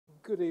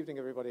Good evening,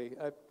 everybody.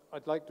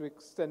 I'd like to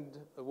extend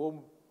a warm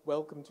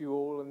welcome to you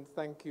all and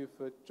thank you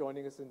for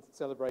joining us in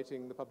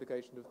celebrating the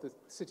publication of the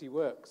City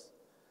Works.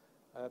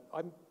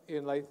 I'm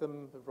Ian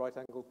Latham of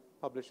Rightangle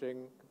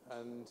Publishing,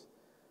 and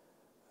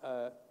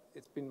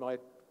it's been my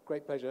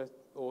great pleasure,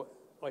 or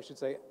I should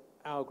say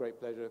our great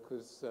pleasure,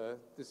 because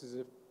this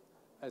is,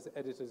 as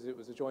editors, it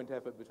was a joint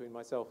effort between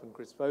myself and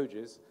Chris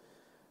Foges.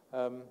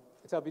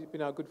 It's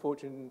been our good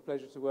fortune and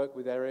pleasure to work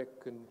with Eric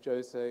and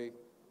Jose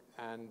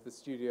and the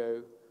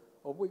studio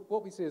on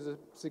what we see as a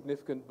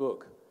significant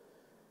book.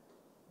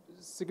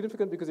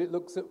 Significant because it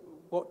looks at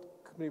what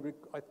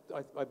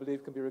I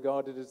believe can be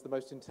regarded as the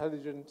most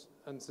intelligent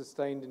and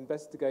sustained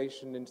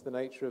investigation into the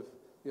nature of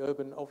the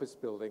urban office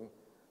building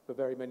for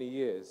very many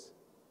years.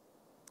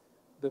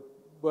 The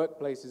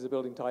workplace is a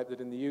building type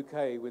that in the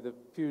UK, with a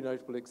few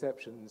notable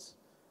exceptions,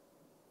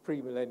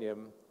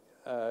 pre-millennium,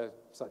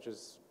 such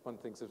as one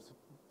thinks of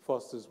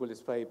Foster's Willis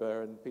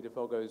Faber and Peter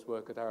Foggo's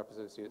work at Harrop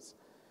Associates.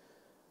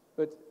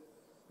 But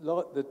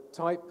the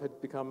type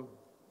had become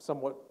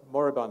somewhat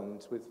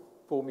moribund, with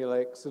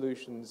formulaic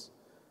solutions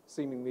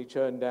seemingly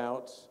churned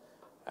out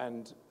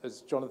and,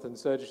 as Jonathan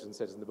Sergison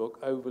says in the book,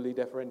 overly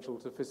deferential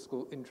to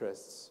fiscal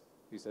interests,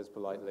 he says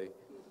politely.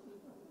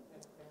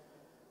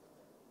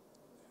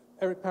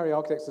 Eric Parry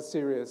Architects are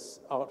serious,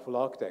 artful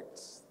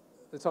architects.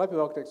 The type of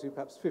architects who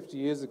perhaps 50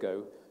 years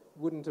ago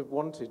wouldn't have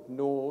wanted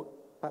nor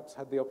perhaps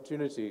had the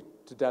opportunity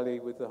to dally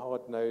with the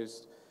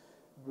hard-nosed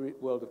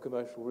world of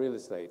commercial real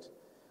estate.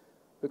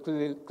 But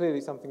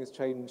clearly something has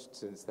changed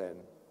since then.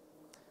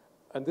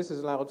 And this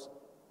has allowed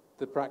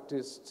the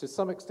practice to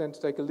some extent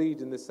to take a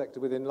lead in this sector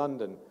within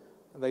London.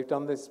 And they've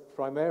done this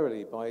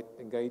primarily by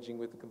engaging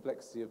with the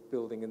complexity of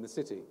building in the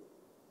city.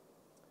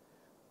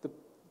 The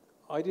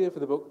idea for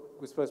the book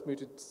was first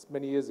mooted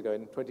many years ago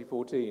in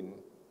 2014.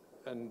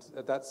 And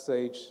at that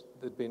stage,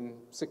 there'd been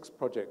 6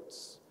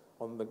 projects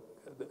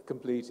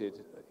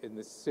completed in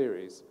this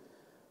series.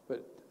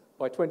 But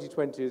by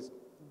 2020,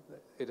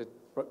 it had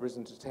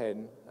risen to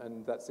 10,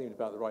 and that seemed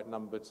about the right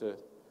number to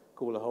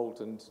call a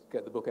halt and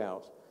get the book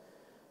out.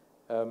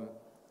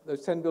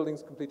 Those 10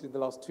 buildings completed in the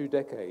last 2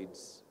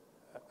 decades,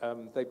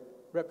 they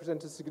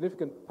represent a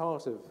significant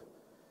part of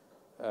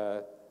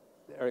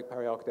Eric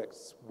Parry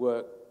Architects'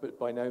 work, but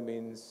by no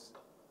means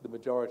the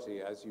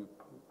majority, as you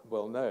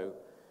well know.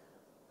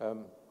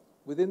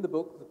 Within the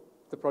book,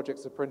 the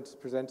projects are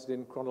presented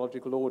in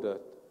chronological order,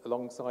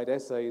 alongside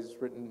essays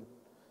written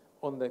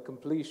on their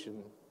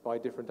completion by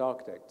different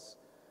architects.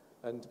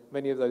 And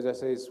many of those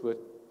essays were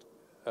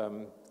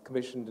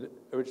commissioned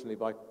originally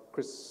by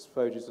Chris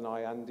Foges and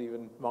I, and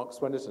even Mark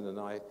Swenderton and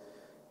I,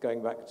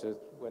 going back to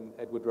when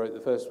Edward wrote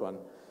the first one,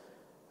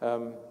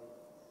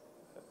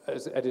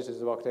 as editors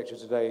of Architecture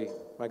Today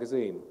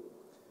magazine.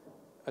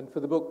 And for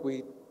the book,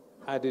 we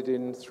added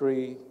in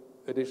 3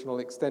 additional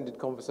extended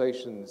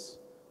conversations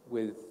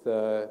with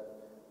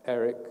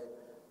Eric,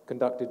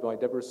 conducted by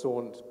Deborah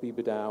Saunt,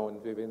 Biba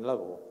and Vivien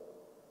Lovell.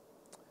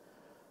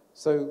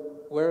 So,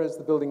 whereas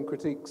the building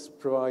critiques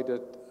provide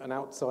an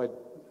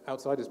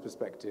outsider's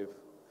perspective,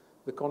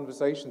 the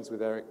conversations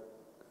with Eric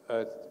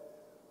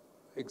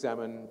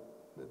examine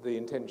the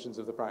intentions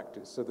of the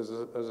practice. So there's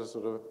a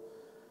sort of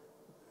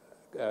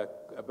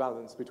a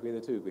balance between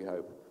the two, we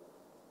hope.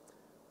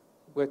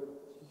 We're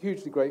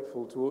hugely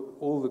grateful to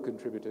all the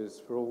contributors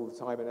for all the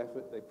time and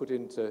effort they put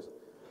into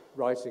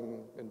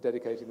writing and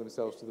dedicating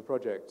themselves to the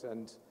project.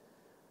 And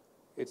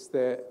it's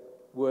their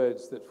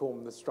words that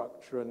form the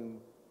structure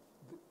and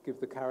give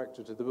the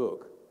character to the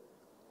book.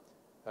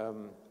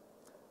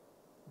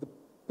 The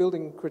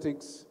building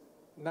critiques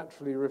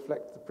naturally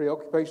reflect the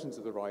preoccupations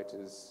of the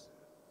writers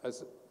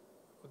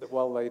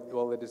while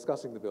they're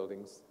discussing the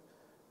buildings.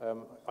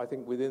 I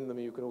think within them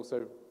you can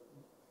also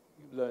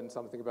learn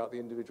something about the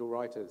individual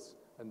writers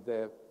and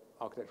their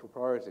architectural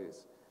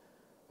priorities,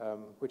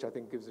 which I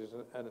think gives it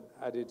an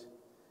added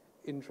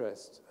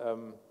interest.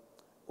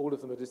 All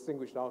of them are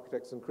distinguished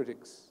architects and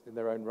critics in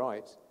their own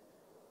right,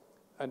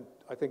 and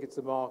I think it's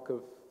a mark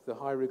of the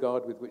high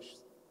regard with which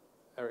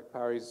Eric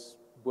Parry's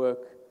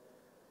work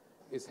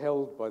is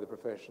held by the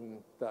profession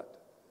that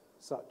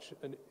such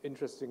an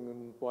interesting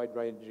and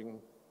wide-ranging,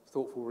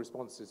 thoughtful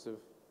responses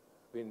have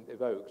been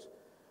evoked.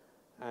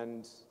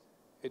 And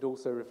it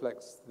also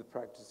reflects the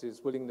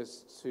practice's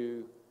willingness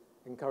to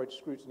encourage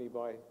scrutiny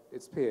by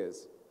its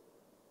peers.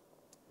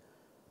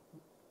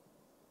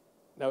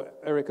 Now,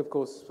 Eric, of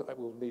course,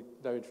 will need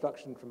no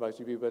introduction from most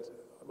of you, but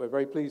we're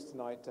very pleased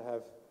tonight to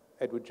have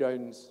Edward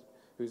Jones,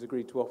 who's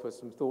agreed to offer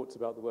some thoughts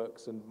about the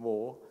works and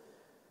more.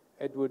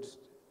 Edward,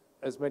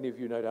 as many of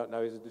you no doubt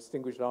know, is a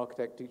distinguished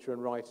architect, teacher,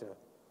 and writer.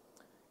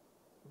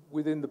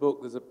 Within the book,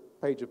 there's a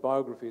page of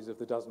biographies of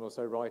the dozen or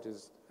so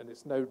writers, and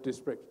it's no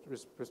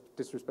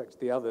disrespect to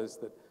the others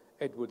that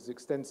Edward's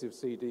extensive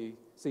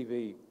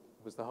CV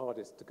was the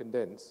hardest to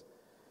condense.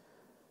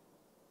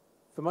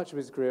 For much of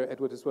his career,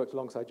 Edward has worked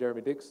alongside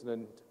Jeremy Dixon,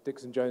 and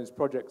Dixon Jones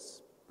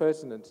projects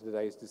pertinent to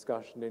today's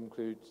discussion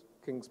include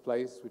King's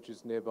Place, which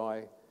is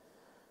nearby,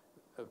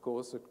 of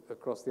course,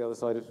 across the other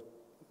side of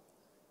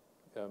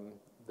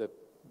the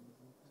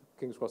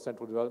King's Cross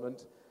Central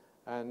Development,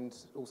 and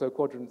also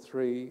Quadrant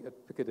 3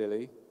 at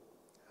Piccadilly,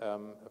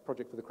 a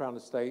project for the Crown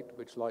Estate,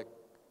 which, like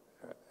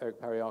Eric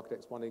Parry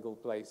Architects' One Eagle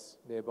Place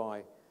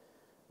nearby,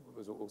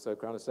 was also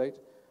Crown Estate,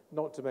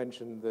 not to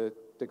mention the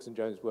Dixon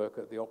Jones work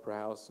at the Opera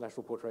House,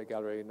 National Portrait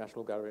Gallery,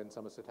 National Gallery and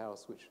Somerset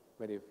House, with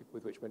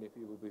which many of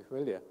you will be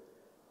familiar.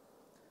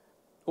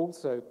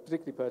 Also,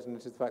 particularly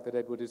pertinent is the fact that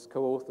Edward is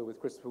co-author with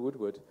Christopher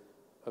Woodward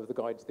of The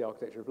Guide to the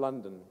Architecture of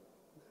London,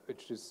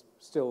 which is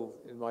still,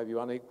 in my view,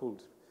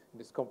 unequalled in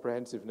its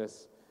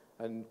comprehensiveness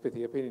and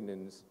pithy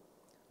opinions.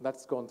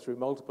 That's gone through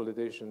multiple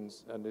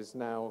editions and is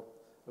now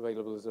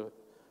available as a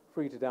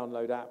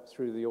free-to-download app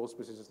through the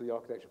auspices of the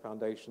Architecture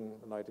Foundation,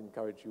 and I'd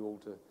encourage you all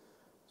to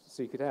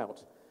seek it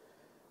out.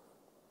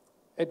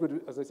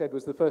 Edward, as I said,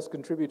 was the first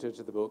contributor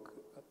to the book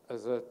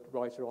as a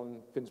writer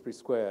on Finsbury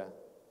Square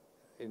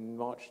in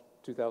March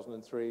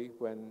 2003,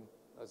 when,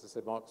 as I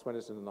said, Mark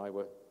Swennerton and I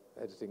were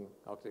editing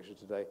Architecture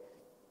Today.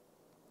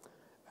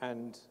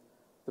 And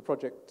the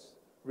project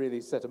really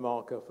set a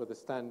marker for the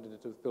standard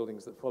of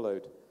buildings that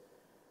followed.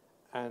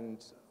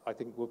 And I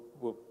think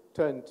we'll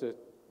turn to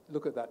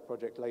look at that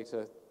project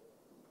later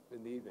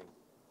in the evening.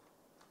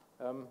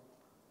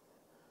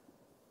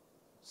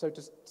 So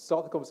to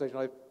start the conversation,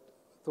 I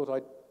thought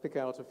I'd pick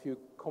out a few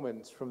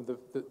comments from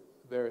the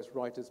various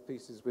writers'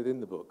 pieces within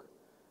the book,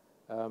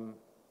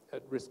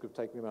 at risk of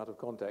taking them out of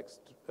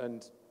context,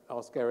 and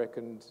ask Eric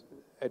and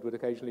Edward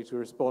occasionally to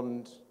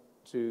respond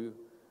to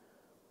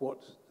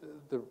what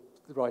the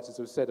writers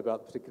have said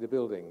about particular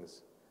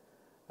buildings.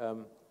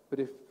 But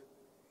if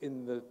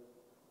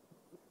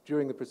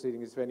during the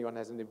proceedings, if anyone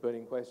has any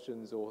burning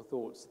questions or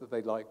thoughts that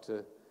they'd like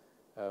to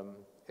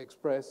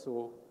express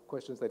or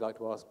questions they'd like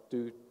to ask,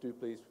 do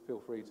please feel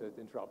free to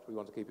interrupt. We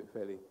want to keep it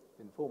fairly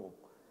informal.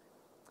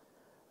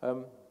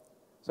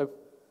 So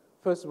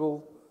first of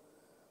all,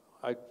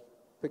 I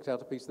picked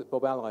out a piece that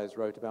Bob Allies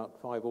wrote about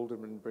 5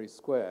 Aldermanbury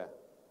Square.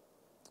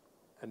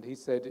 And he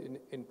said,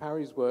 in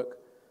Parry's work,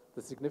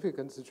 the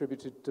significance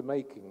attributed to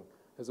making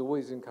has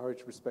always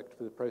encouraged respect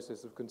for the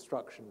process of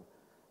construction,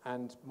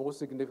 and more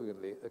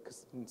significantly, a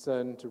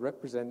concern to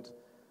represent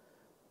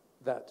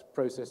that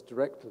process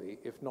directly,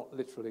 if not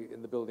literally,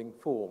 in the building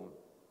form.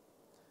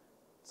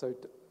 So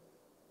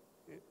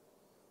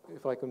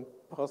if I can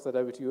pass that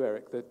over to you,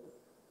 Eric, that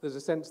there's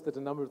a sense that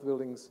a number of the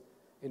buildings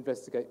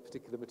investigate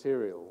particular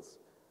materials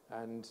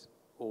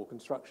or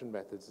construction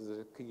methods as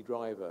a key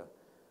driver.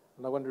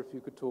 And I wonder if you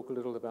could talk a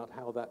little about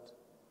how that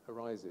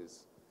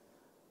arises,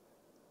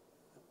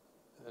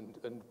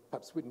 and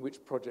perhaps in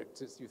which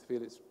projects you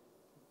feel it's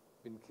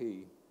been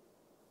key.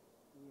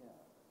 Yeah.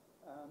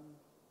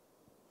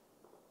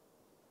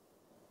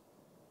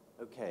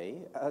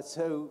 Okay,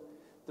 so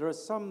there are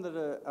some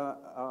that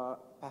are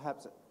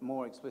perhaps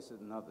more explicit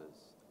than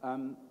others.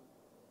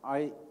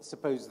 I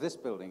suppose this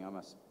building I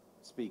must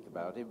speak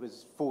about. It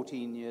was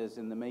 14 years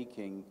in the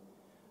making.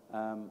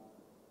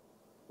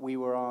 We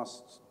were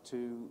asked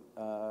to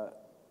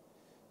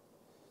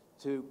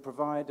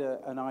provide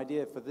an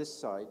idea for this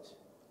site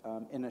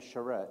in a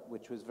charrette,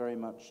 which was very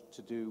much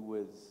to do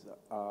with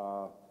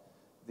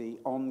the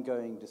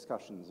ongoing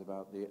discussions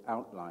about the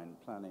outline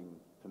planning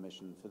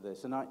permission for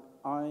this. And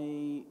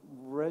I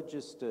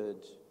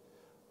registered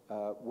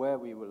where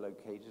we were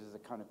located as a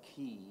kind of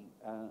key.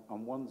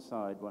 On one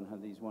side, one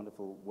had these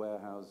wonderful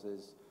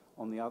warehouses.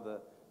 On the other,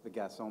 the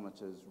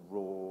gasometers,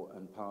 raw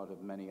and part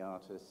of many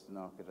artists and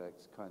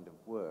architects' kind of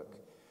work.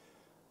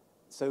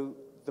 So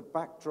the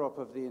backdrop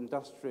of the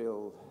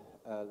industrial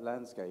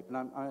landscape, and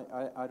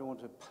I don't want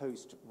to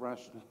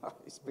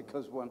post-rationalize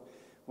because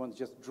one's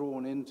just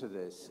drawn into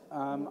this.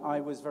 I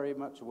was very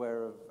much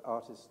aware of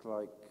artists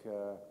like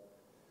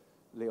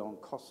Leon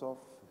Kossoff,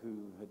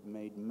 who had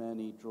made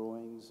many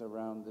drawings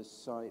around this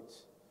site.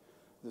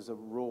 There's a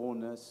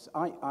rawness.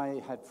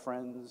 I had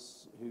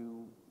friends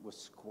who were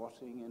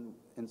squatting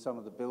in some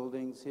of the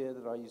buildings here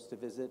that I used to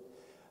visit.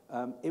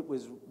 It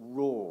was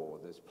raw,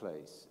 this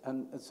place.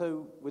 And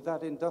so with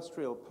that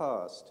industrial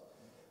past,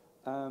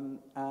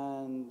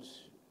 and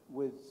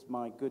with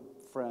my good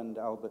friend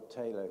Albert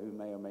Taylor, who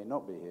may or may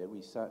not be here,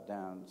 we sat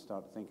down and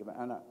started thinking about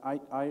it.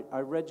 And I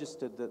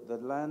registered that the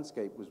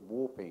landscape was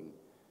warping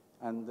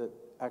and that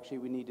actually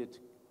we needed to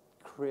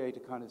create a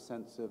kind of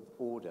sense of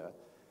order.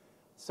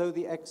 So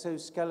the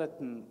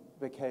exoskeleton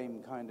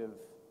became kind of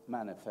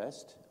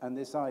manifest, and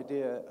this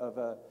idea of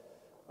a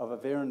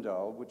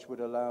Virendal, which would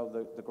allow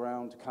the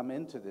ground to come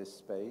into this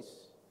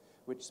space,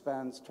 which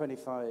spans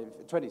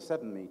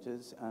 27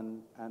 meters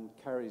and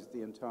carries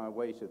the entire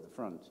weight of the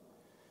front.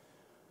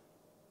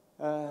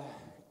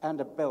 And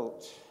a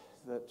belt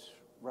that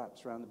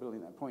wraps around the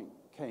building at that point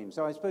came.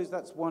 So I suppose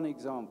that's one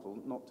example,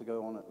 not to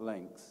go on at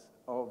length,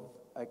 of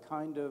a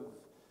kind of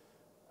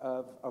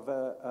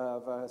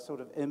a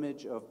sort of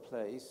image of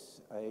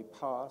place, a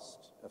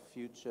past, a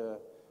future,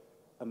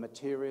 a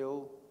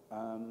material.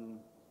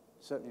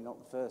 Certainly not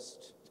the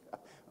first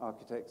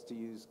architects to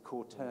use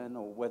corten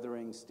or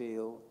weathering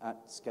steel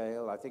at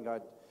scale. I think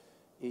I'd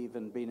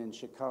even been in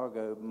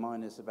Chicago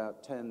minus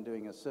about 10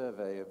 doing a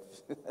survey of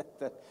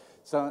that.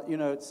 So,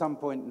 at some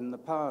point in the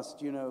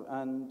past,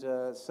 and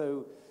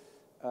so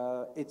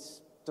it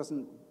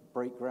doesn't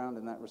break ground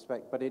in that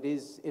respect, but it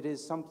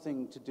is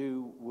something to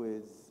do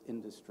with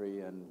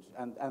industry and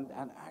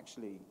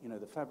actually, you know,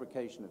 the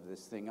fabrication of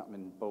this thing up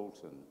in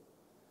Bolton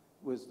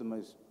was the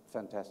most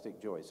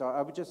fantastic joy. So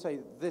I would just say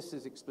this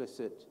is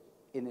explicit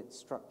in its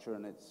structure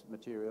and its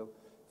material.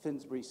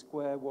 Finsbury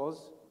Square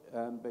was,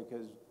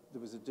 because there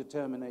was a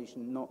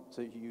determination not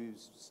to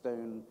use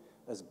stone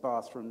as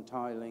bathroom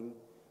tiling,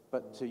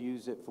 but to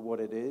use it for what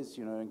it is,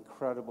 you know,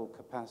 incredible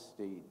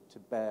capacity to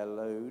bear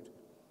load.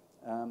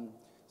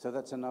 So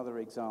that's another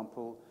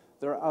example.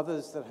 There are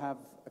others that have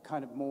a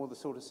kind of more the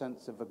sort of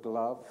sense of a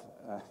glove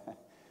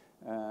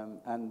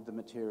and the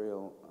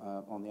material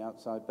on the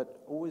outside,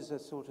 but always a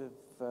sort of,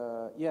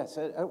 yes,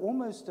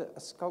 almost a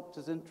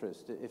sculptor's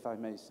interest, if I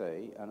may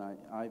say, and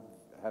I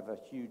have a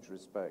huge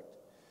respect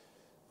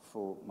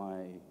for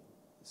my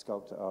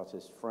sculptor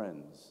artist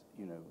friends,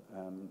 you know.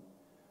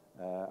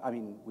 I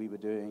mean, we were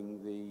doing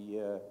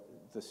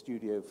the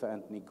studio for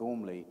Anthony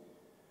Gormley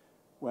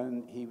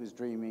when he was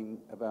dreaming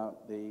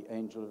about the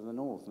Angel of the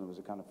North, and there was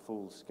a kind of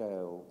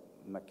full-scale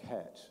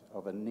maquette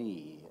of a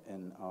knee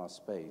in our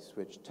space,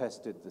 which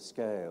tested the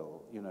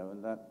scale, you know,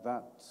 and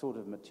that sort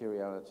of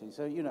materiality.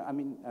 So, you know, I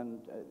mean, and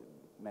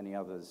many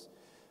others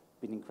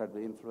been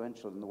incredibly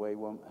influential in the way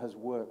one has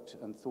worked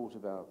and thought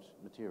about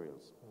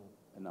materials.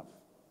 Enough.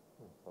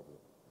 Probably.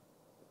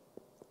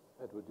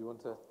 Edward, do you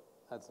want to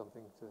add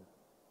something to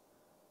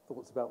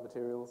thoughts about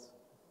materials?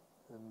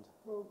 And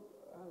well,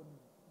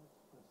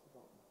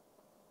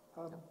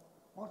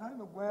 what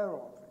I'm aware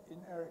of in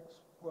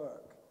Eric's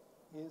work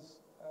is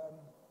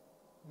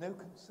no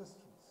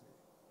consistency,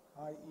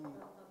 i.e.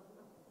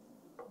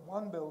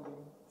 one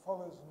building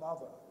follows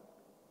another,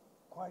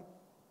 quite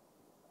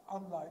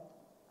unlike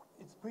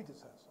its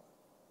predecessor.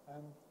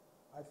 And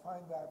I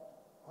find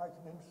that quite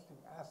an interesting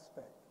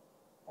aspect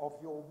of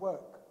your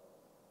work,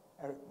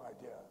 Eric, my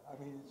dear. I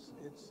mean,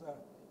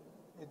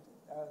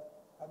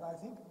 and I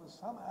think it was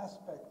some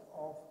aspect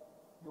of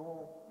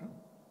your,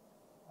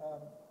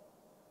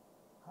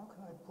 how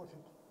can I put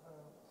it sort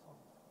of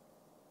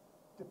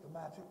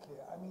diplomatically?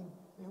 I mean,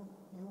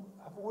 you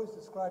have always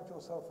described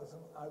yourself as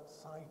an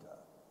outsider,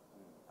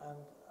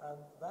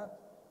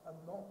 and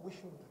not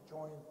wishing to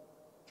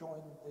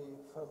join the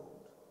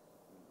fold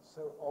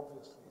so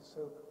obviously.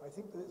 So I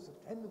think there's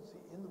a tendency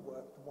in the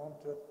work to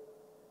want to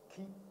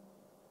keep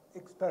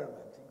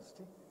experimenting,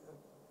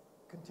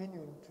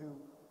 continuing to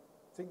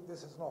think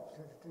this is an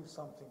opportunity to do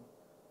something.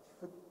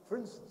 For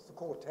instance, the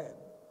core 10,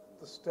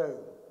 the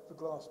stone, the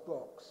glass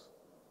blocks,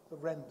 the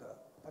render.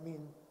 I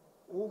mean,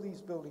 all these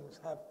buildings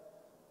have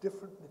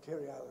different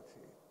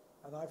materiality,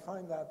 and I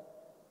find that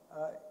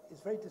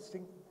it's very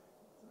distinctive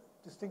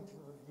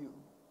of you.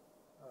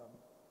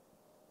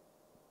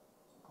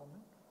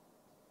 Comment?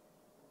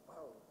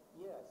 Well,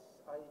 yes,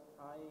 I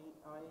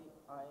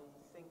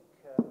think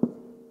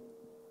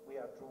we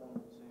are drawn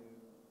to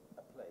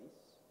a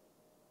place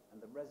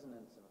and the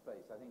resonance of a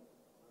place. I think,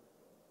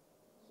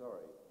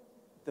 sorry.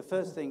 The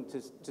first thing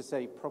to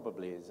say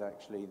probably is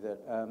actually that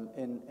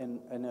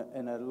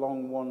in a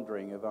long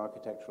wandering of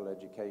architectural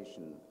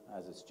education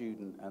as a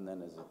student and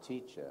then as a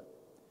teacher,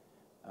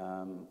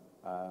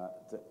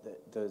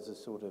 there's a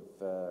sort of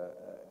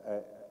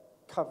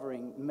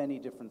covering many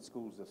different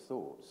schools of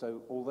thought.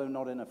 So although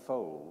not in a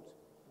fold,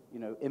 you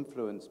know,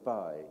 influenced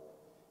by,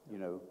 you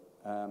know,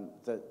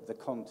 the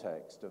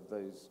context of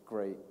those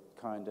great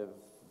kind of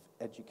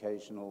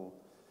educational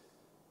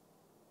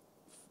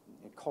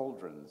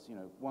cauldrons, you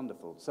know,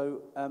 wonderful.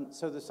 So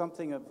so there's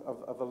something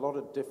of a lot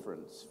of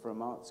difference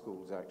from art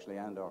schools actually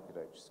and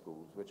architecture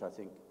schools, which I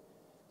think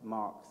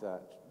mark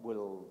that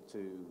will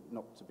to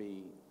not to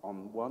be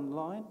on one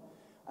line.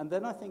 And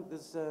then I think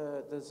there's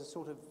a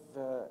sort of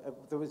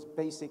there was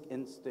basic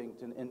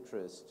instinct and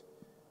interest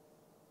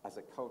as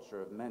a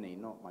culture of many,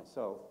 not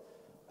myself,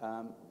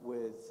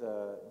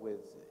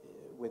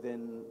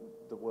 within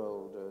the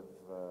world of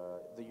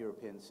the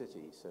European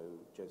city. So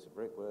Joseph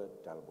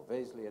Brickworth, Dalrymple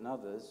Paisley, and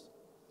others.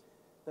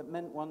 That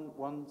meant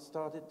one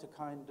started to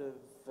kind of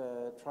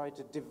try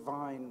to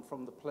divine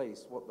from the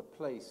place what the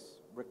place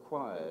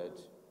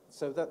required.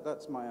 So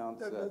that's my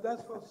answer. No,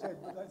 that's well said.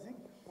 But I think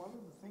one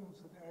of the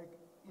things that Eric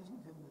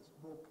isn't in this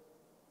book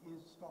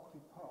is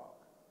Stockley Park.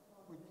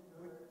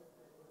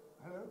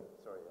 Hello?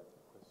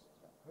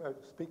 Sorry,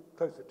 speak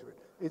closer to it.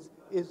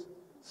 Is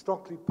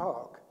Stockley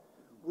Park,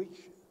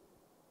 which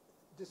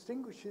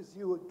distinguishes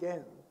you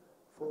again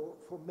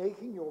for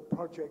making your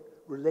project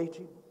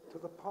relating to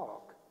the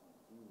park.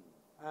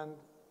 And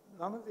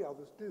none of the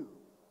others do.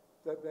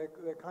 That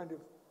they're kind of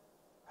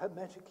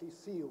hermetically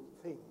sealed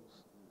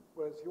things,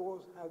 whereas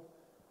yours had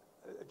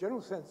a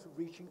general sense of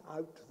reaching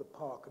out to the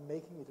park and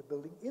making it a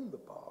building in the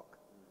park.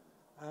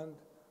 And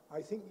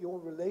I think your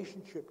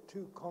relationship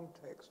to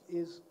context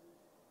is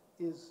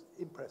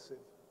impressive,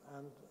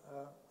 and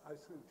I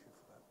salute you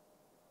for that.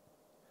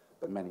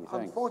 But many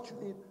thanks.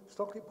 Unfortunately,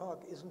 Stockley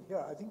Park isn't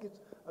here. I think it's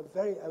a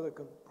very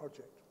elegant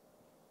project.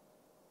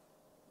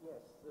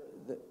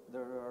 Yes,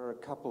 there are a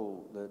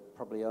couple that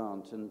probably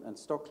aren't, and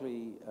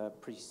Stockley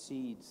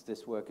precedes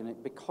this work,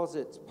 and because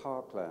it's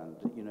parkland,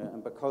 you know,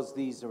 and because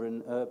these are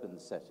in urban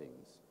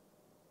settings,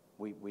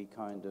 we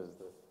kind of,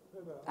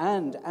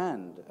 and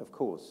of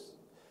course,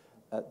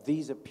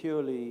 these are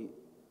purely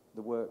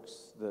the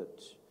works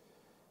that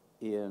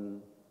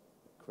Ian,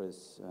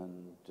 Chris,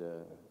 and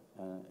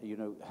you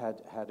know,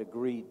 had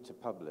agreed to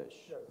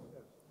publish. Yes.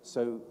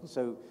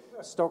 So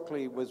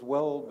Stockley was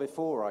well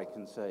before, I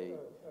can say,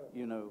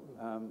 you know,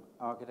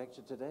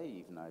 Architecture Today,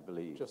 even, I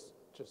believe. Just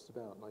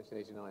about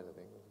 1989, I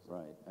think.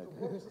 Right. Okay.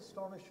 What's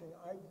astonishing,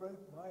 I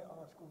wrote my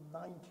article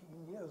 19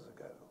 years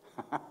ago.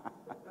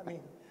 I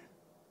mean,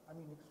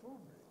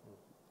 extraordinary.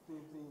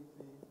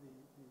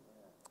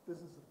 The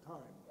business of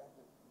time.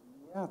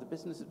 Yeah, the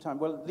business of time.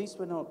 Well, at least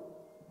we're not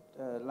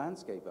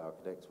landscape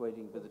architects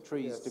waiting for the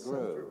trees to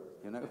grow,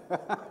 you know.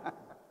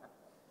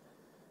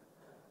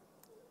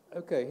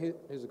 Okay,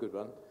 here's a good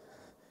one.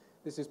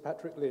 This is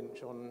Patrick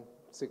Lynch on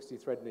 60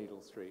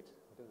 Threadneedle Street.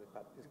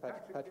 Is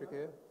Patrick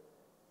here?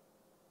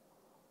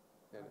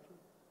 Yeah.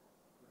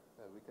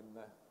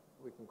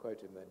 We can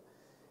quote him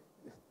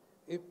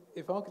then.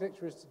 If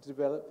architecture is to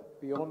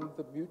develop beyond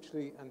the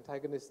mutually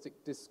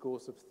antagonistic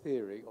discourse of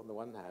theory on the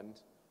one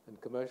hand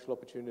and commercial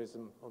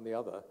opportunism on the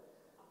other,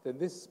 then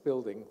this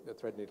building at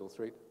Threadneedle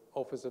Street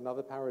offers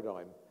another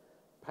paradigm.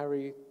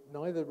 Parry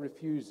neither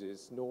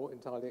refuses nor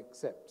entirely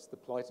accepts the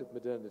plight of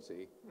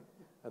modernity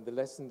and the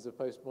lessons of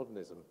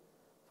postmodernism,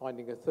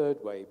 finding a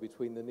third way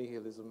between the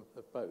nihilism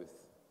of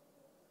both.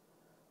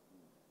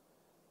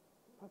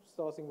 Perhaps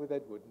starting with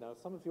Edward. Now,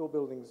 some of your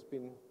buildings have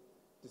been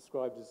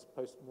described as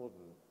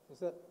postmodern. Is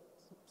that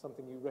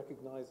something you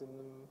recognise in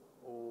them,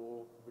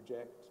 or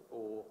reject,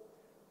 or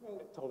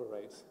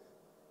tolerate?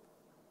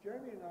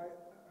 Jeremy and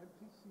I'm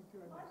pleased to see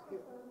Jeremy's here.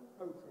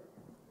 Oh, sorry.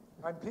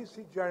 I'm pleased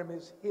to see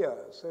Jeremy's here,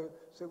 so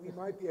we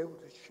might be able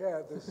to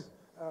share this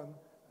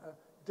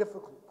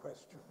difficult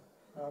question.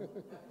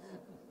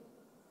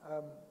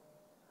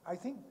 I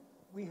think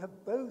we have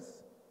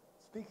both,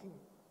 speaking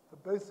for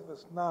both of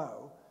us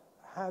now,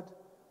 had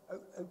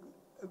a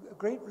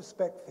great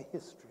respect for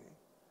history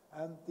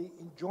and the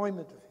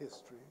enjoyment of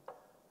history.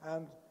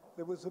 And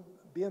there was a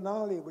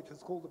biennale which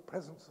is called The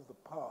Presence of the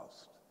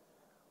Past,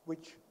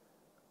 which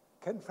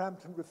Ken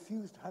Frampton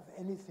refused to have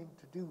anything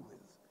to do with.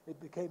 It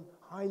became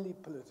highly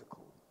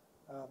political.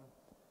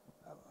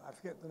 I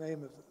forget the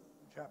name of the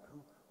chap who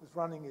was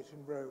running it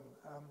in Rome,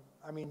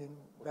 in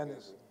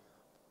Venice.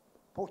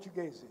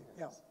 Portuguese,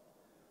 yeah.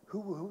 Who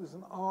was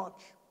an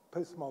arch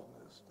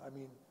postmodernist,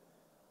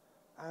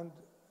 and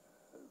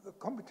the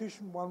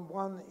competition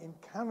won in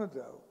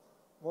Canada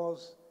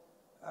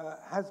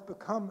has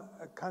become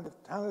a kind of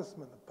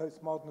talisman of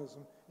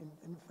postmodernism.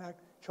 In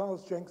fact,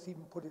 Charles Jenks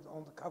even put it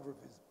on the cover of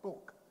his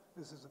book.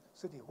 This is a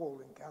City Hall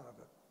in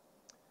Canada.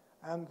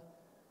 And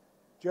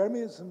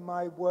Jeremy's and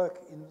my work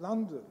in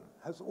London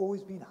has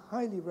always been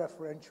highly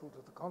referential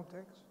to the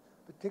context,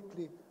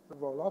 particularly the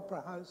Royal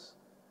Opera House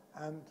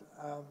and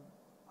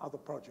other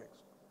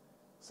projects.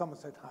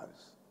 Somerset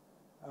House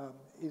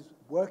is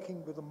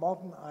working with a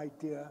modern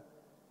idea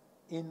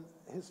in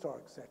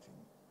historic setting.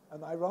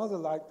 And I rather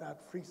like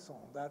that frisson,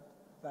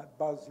 that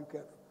buzz you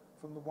get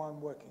from the one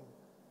working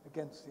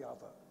against the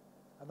other.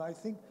 And I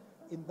think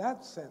in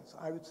that sense,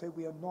 I would say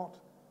we are not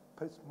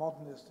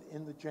postmodernist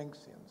in the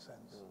Jenksian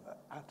sense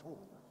at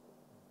all.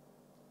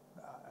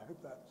 I hope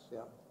that's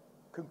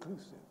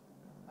conclusive.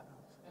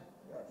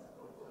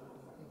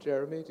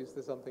 Jeremy, is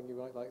there something you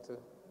might like to?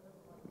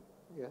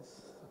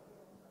 Yes.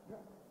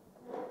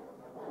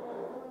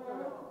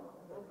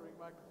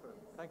 Microphone.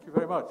 Thank you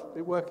very much. Is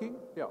it working?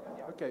 Yeah.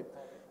 Okay.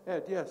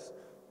 Ed, yes.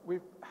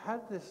 We've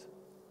had this,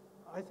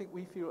 I think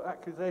we feel,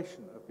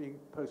 accusation of being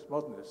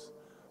postmodernists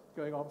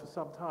going on for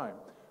some time.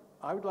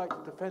 I would like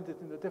to defend it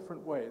in a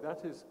different way.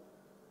 That is,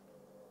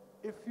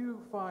 if you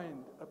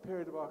find a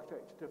period of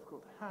architecture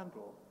difficult to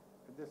handle,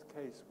 in this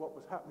case, what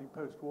was happening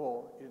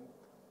post-war in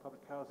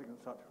public housing and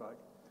such like,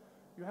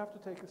 you have to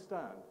take a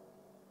stand.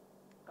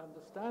 And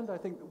the stand I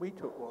think that we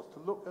took was to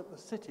look at the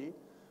city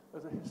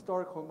as a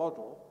historical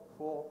model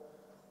for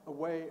a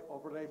way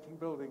of relating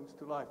buildings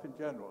to life in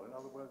general. In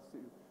other words,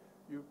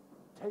 you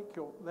take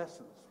your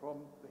lessons from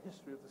the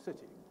history of the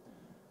city.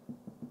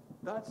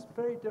 That's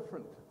very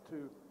different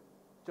to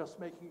just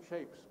making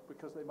shapes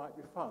because they might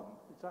be fun.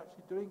 It's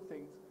actually doing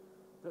things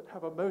that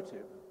have a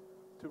motive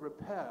to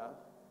repair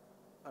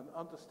an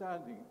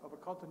understanding of a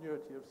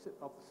continuity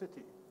of the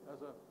city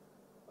as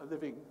a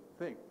living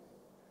thing.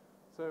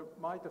 So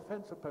my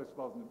defense of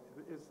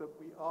postmodernism is that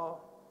we are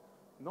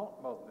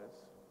not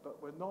modernists, but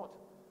we're not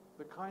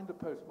the kind of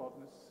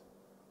postmodernists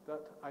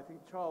that I think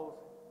Charles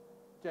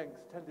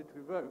Jenks tended to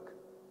evoke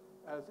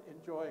as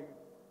enjoying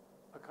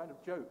a kind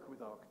of joke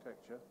with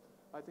architecture.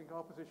 I think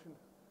our position,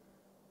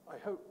 I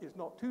hope, is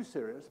not too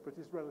serious, but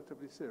is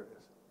relatively serious.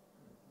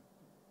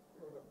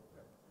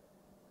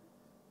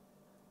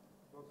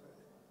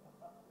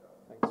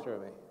 Thanks,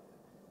 Jeremy.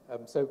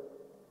 So,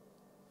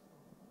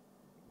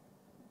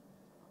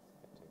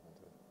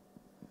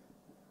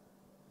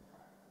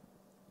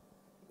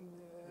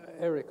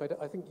 Eric,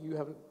 I think you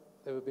haven't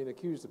ever been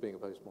accused of being a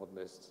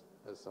postmodernist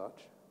as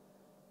such,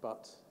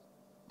 but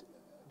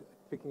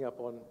picking up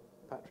on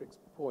Patrick's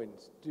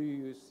point, do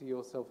you see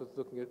yourself as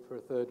looking at for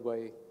a third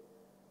way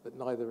that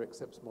neither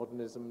accepts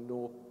modernism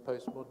nor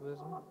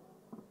postmodernism?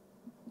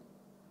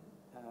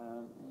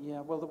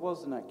 Yeah, well, there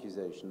was an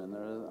accusation, and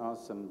there are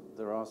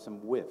some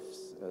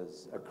whiffs,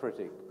 as a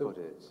critic put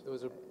it. There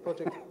was a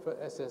project for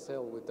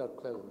SSL with Doug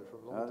Cleland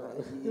from a long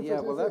time. Yeah,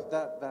 well, that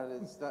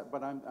is that.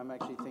 But I'm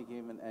actually thinking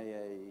of an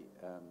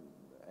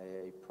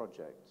AA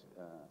project.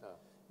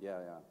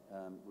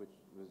 Which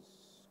was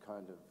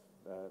kind of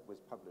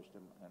was published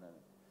in an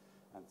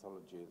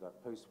anthology of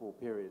that post-war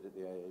period at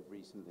the AA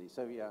recently.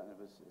 So yeah, it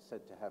was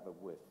said to have a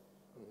whiff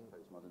of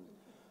postmodernism.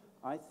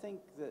 I think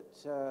that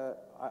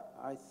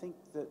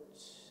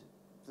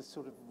the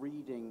sort of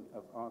reading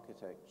of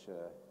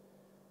architecture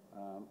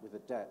with a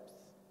depth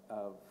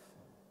of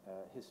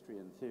history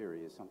and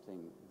theory is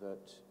something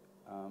that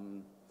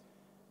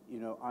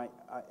I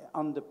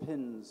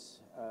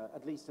underpins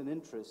at least an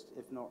interest,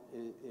 if not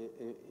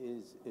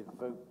is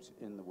evoked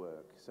in the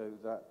work. So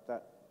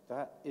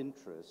that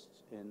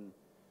interest in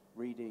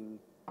reading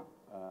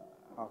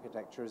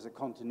architecture as a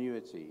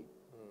continuity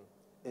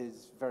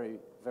is very,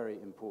 very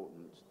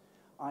important.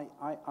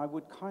 I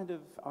would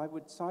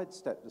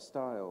sidestep the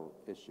style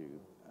issue,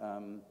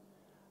 I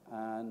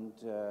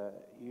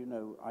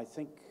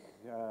think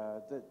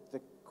that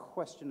the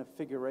question of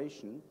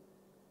figuration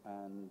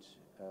and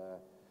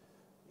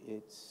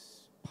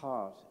its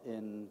part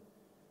in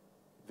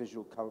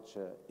visual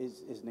culture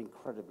is an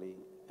incredibly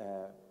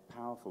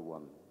powerful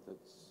one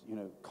that's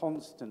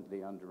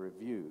constantly under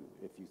review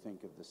if you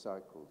think of the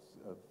cycles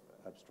of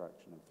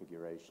abstraction and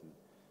figuration,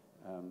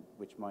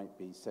 which might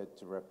be said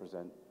to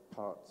represent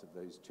parts of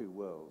those two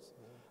worlds,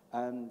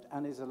 and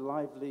is a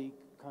lively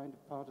kind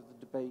of part of the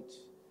debate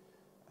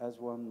as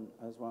one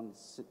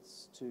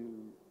sits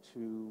to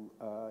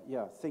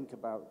think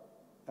about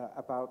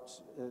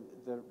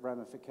the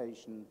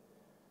ramification.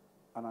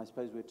 And I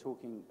suppose we're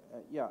talking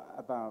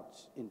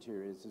about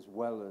interiors as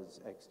well as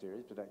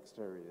exteriors, but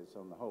exteriors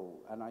on the whole.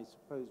 And I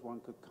suppose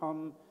one could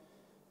come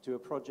to a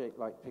project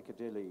like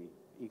Piccadilly,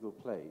 Eagle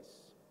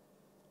Place,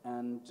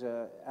 and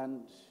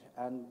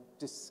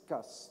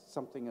discuss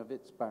something of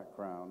its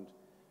background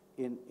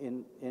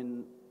in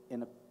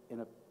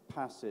a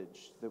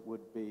passage that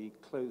would be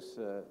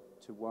closer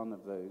to one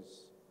of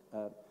those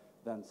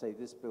than, say,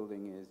 this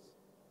building is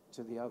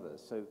to the other.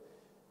 So,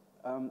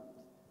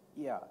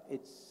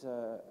 it's.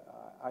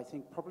 I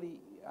think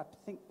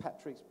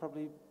Patrick's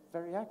probably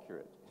very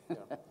accurate.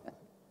 Yeah.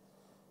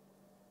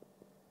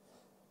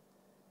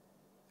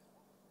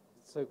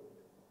 So.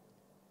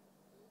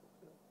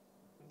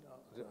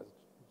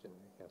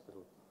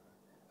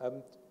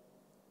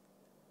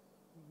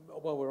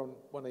 While we're on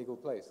One Eagle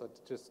Place,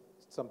 just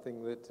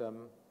something that there's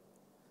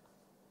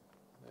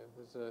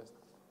a who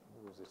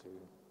was it who?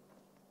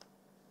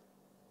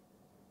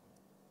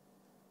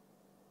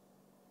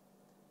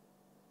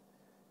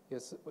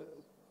 Yes,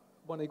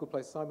 One Eagle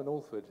Place. Simon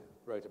Allford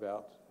wrote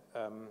about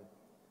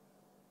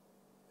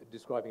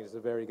describing it as a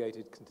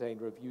variegated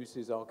container of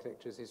uses,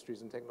 architectures,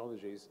 histories, and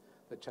technologies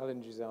that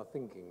challenges our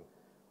thinking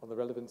on the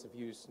relevance of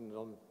use and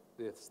on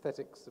the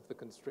aesthetics of the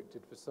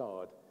constricted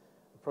facade,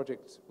 a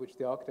project which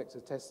the architects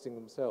are testing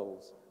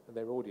themselves and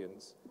their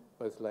audience,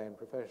 both lay and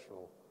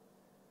professional.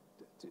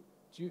 Do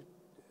you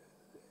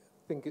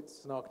think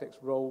it's an architect's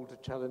role to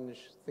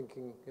challenge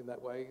thinking in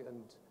that way,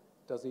 and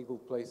does Eagle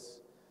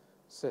Place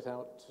set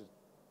out to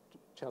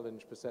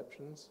challenge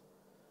perceptions?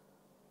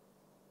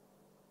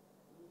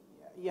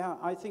 Yeah,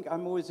 I think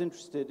I'm always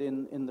interested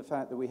in the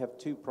fact that we have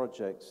two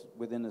projects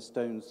within a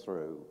stone's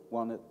throw,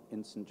 one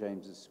in St.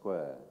 James's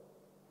Square,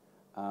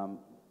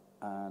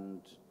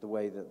 and the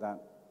way that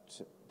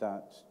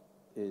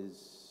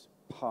is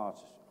part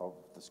of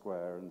the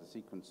square and the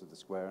sequence of the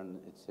square and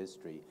its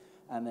history,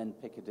 and then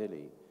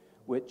Piccadilly,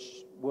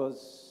 which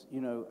was,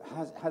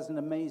 has an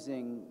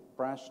amazing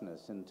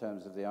brashness in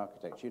terms of the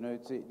architecture.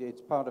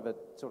 It's part of a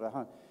sort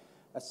of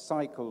a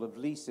cycle of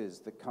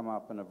leases that come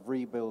up and of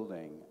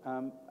rebuilding.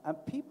 And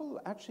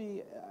people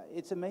actually,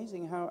 it's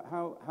amazing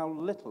how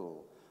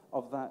little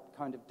of that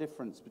kind of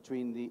difference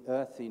between the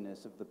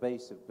earthiness of the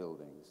base of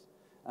buildings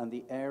and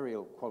the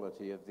aerial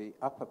quality of the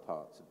upper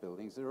parts of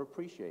buildings are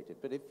appreciated.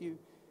 But if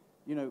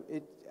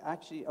it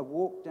actually, a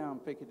walk down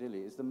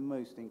Piccadilly is the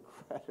most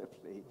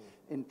incredibly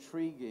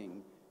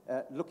intriguing,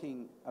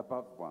 looking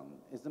above one,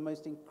 is the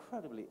most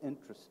incredibly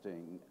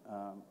interesting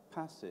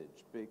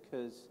passage,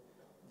 because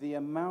the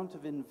amount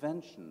of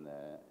invention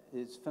there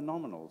is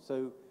phenomenal.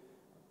 So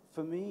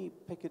for me,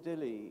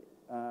 Piccadilly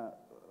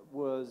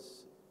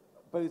was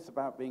both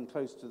about being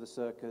close to the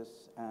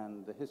circus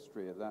and the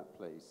history of that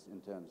place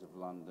in terms of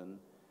London,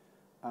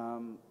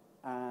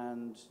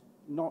 and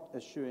not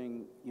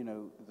eschewing,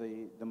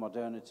 the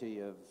modernity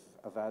of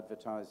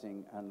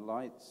advertising and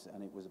lights,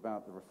 and it was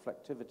about the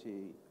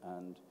reflectivity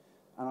and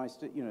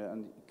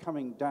and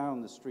coming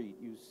down the street,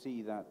 you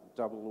see that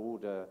double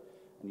order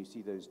and you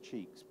see those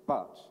cheeks,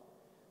 but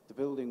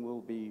the building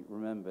will be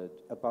remembered,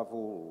 above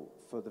all,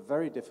 for the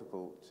very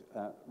difficult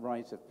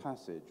rite of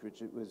passage,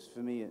 which it was, for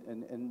me,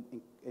 an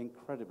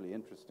incredibly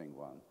interesting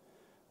one,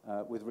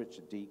 with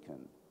Richard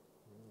Deacon,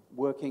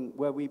 working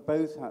where we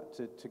both had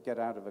to get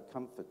out of a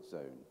comfort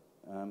zone,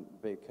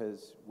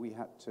 because we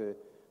had to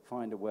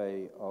find a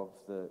way of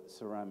the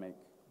ceramic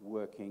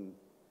working,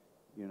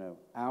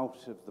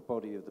 out of the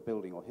body of the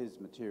building, or his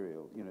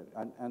material,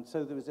 and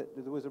so there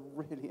was a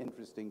really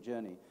interesting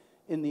journey.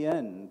 In the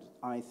end,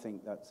 I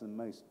think that's the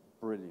most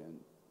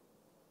brilliant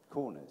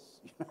cornice.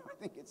 I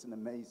think it's an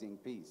amazing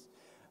piece.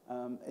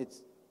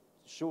 It's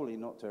surely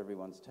not to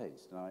everyone's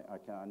taste, and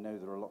I know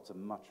there are lots of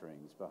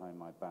mutterings behind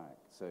my back.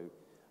 So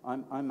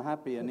I'm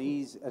happy and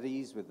at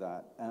ease with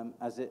that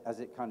as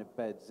it kind of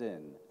beds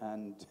in.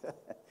 And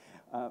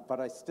but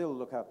I still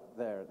look up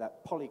there at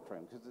that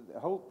polychrome, because the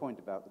whole point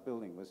about the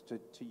building was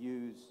to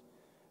use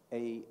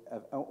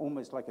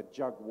almost like a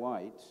jug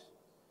white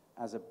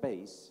as a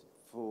base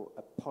for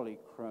a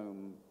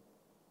polychrome,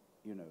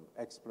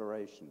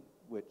 exploration,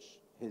 which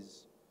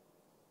his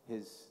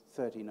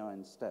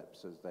 39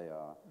 steps, as they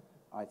are,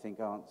 I think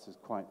answers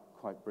quite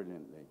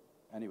brilliantly.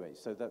 Anyway,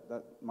 so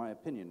that my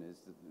opinion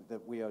is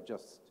that we are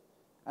just,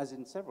 as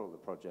in several of the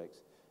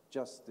projects,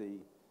 just the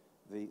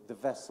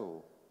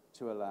vessel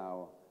to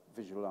allow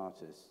visual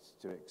artists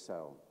to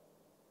excel.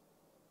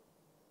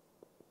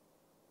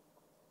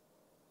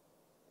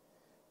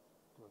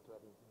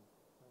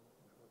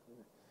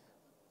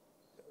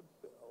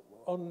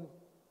 On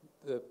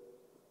the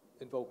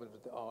involvement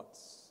of the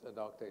arts and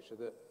architecture,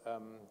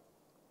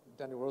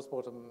 Daniel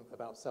Rosbottom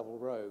about Savile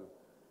Row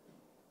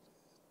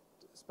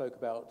spoke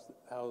about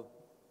how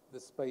the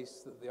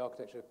space that the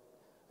architecture,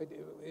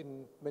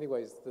 in many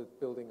ways, the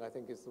building, I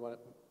think, is the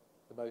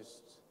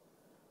most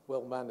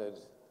well-mannered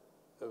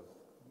of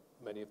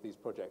many of these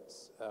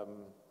projects.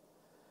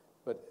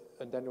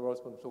 And Daniel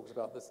Rosbottom talks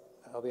about this,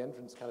 how the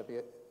entrance kind of he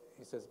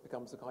says,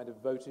 becomes a kind of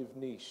votive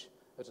niche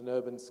at an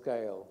urban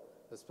scale,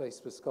 a space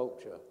for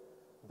sculpture.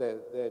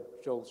 They're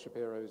Joel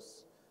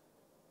Shapiro's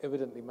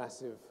evidently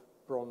massive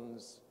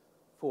bronze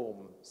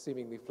form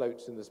seemingly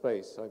floats in the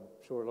space. I'm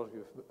sure a lot of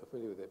you are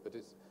familiar with it, but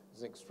it's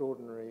an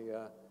extraordinary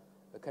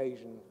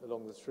occasion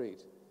along the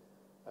street.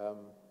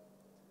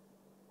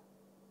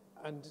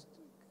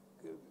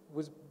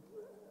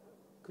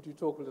 Could you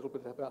talk a little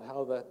bit about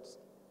how that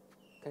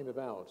came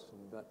about?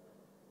 And that?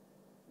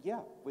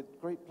 Yeah, with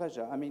great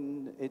pleasure. I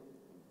mean,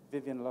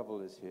 Vivien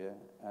Lovell is here,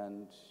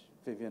 and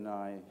Vivien and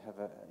I have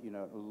a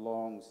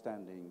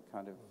long-standing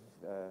kind of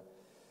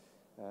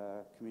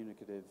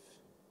communicative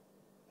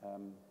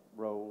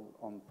role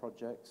on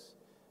projects.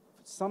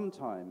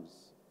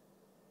 Sometimes,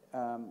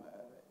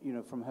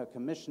 from her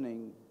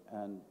commissioning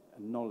and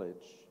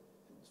knowledge,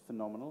 it's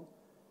phenomenal.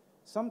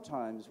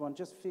 Sometimes one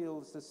just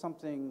feels there's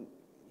something,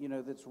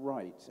 that's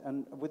right.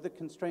 And with the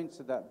constraints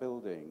of that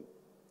building,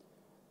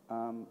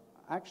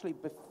 actually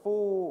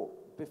before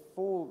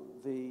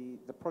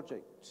the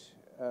project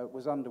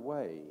was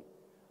underway,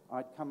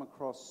 I'd come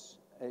across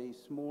a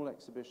small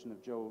exhibition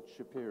of Joel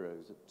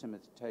Shapiro's at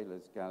Timothy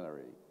Taylor's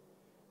gallery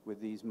with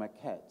these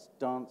maquettes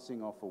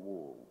dancing off a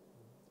wall,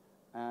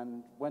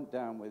 and went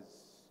down with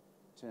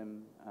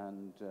Tim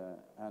and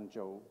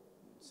Joel,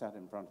 sat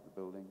in front of the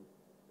building,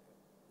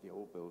 the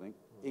old building,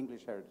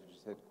 English Heritage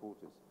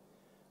headquarters,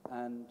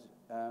 and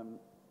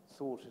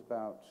thought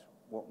about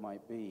what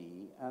might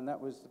be. And that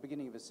was the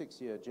beginning of a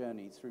 6-year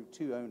journey through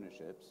 2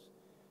 ownerships.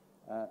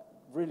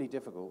 Really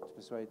difficult to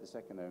persuade the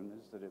second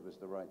owners that it was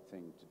the right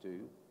thing to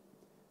do.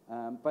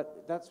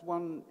 But that's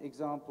one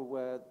example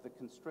where the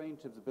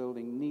constraint of the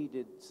building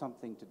needed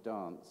something to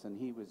dance, and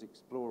he was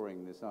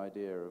exploring this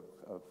idea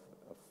of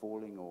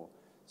falling or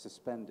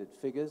suspended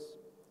figures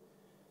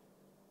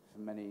for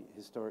many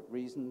historic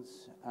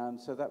reasons.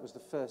 So that was the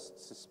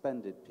first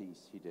suspended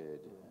piece he did.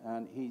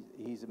 And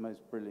he's a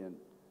most brilliant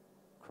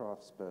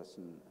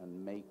craftsperson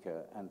and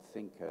maker and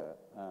thinker,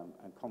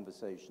 and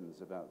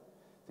conversations about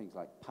things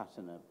like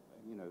pattern,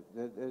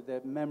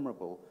 they're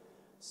memorable.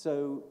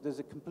 So there's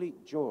a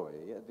complete joy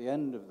at the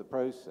end of the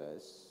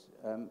process,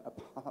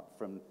 apart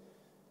from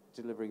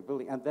delivering a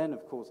building. And then,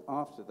 of course,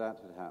 after that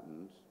had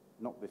happened,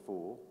 not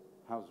before,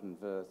 Houseman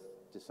Wirth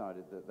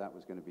decided that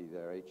was going to be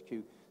their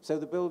HQ. So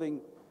the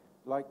building,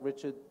 like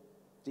Richard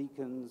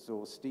Deacon's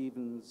or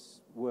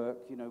Stephen's work,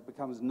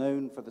 becomes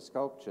known for the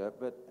sculpture,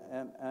 but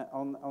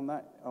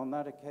on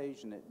that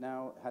occasion, it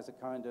now has a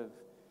kind of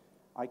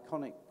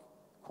iconic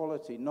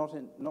quality, not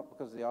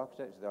because of the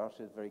architecture. The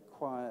architecture is very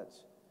quiet,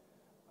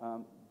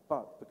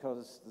 but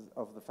because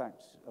of the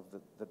fact of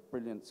the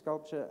brilliant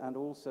sculpture, and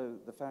also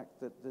the fact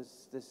that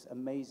there's this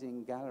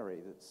amazing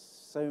gallery that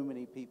so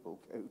many people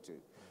go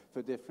to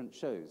for different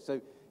shows.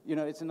 So,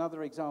 it's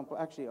another example,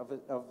 actually,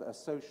 of a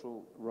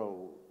social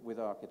role with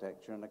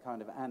architecture and a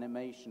kind of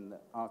animation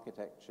that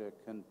architecture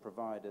can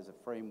provide as a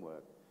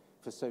framework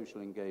for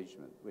social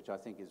engagement, which I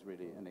think is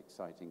really an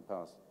exciting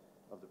part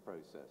of the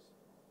process.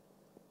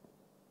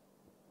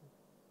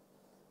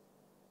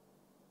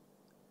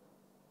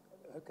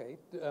 Okay.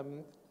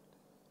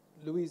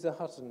 Louisa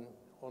Hutton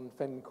on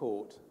Fen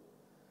Court.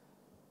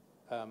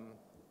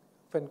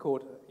 Fen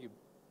Court,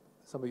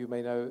 some of you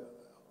may know,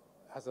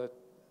 has a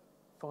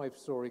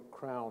 5-story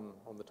crown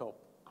on the top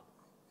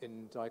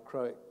in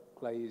dichroic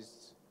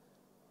glazing,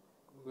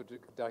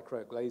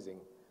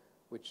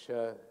 which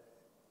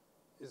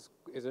is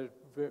a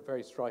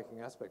very striking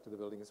aspect of the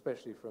building,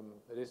 especially from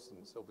a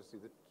distance. Obviously,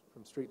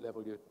 from street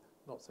level, you're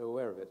not so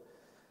aware of it.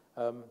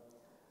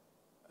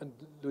 And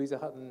Louisa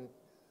Hutton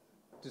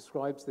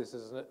describes this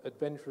as an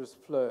adventurous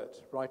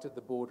flirt right at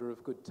the border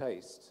of good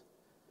taste.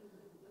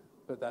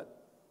 But that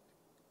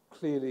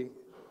clearly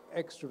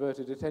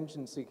extroverted,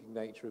 attention-seeking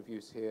nature of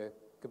use here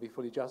can be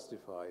fully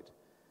justified.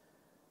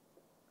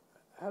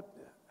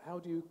 How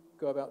do you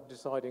go about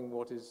deciding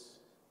what is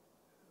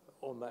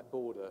on that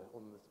border,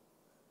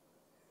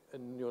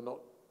 and you're not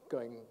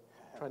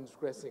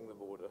transgressing the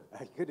border?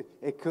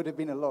 It could have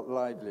been a lot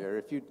livelier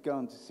if you'd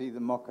gone to see the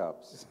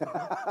mock-ups.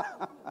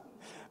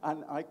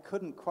 And I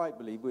couldn't quite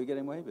believe we were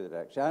getting away with it,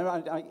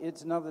 actually.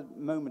 It's another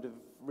moment of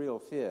real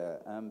fear,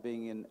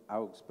 being in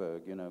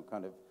Augsburg,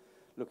 kind of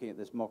looking at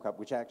this mock-up,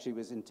 which actually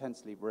was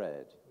intensely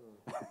red,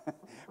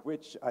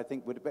 which I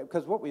think would have been,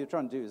 because what we were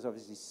trying to do is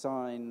obviously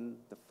sign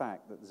the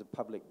fact that there's a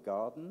public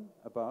garden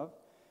above,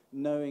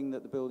 knowing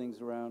that the buildings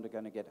around are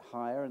going to get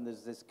higher, and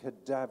there's this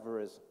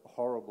cadaverous,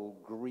 horrible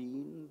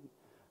green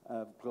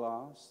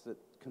glass that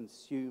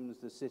consumes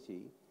the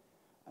city.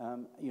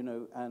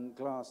 And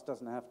glass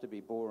doesn't have to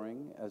be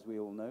boring, as we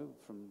all know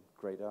from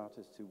great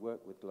artists who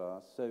work with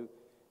glass. So,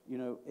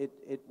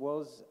 it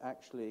was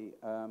actually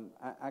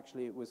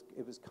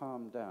it was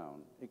calmed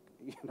down.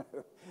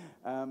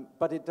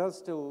 But it does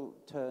still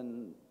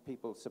turn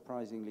people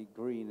surprisingly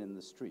green in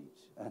the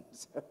street, and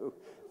so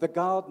the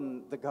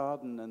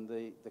garden, and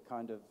the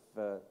kind of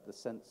the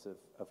sense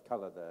of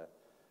colour there,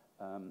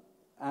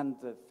 and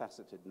the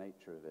faceted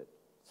nature of it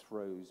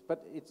throws.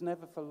 But it's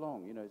never for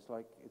long. It's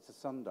like it's a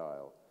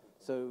sundial.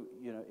 So,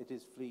 it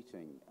is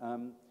fleeting.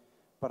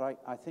 But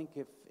I think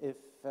if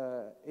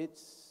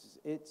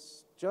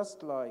it's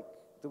just like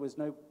there was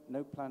no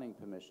planning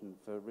permission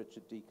for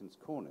Richard Deacon's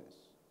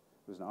cornice.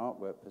 It was an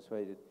artwork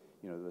persuaded,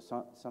 there was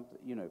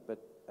something, but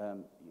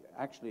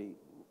actually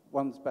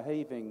one's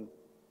behaving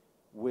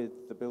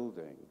with the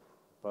building,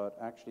 but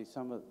actually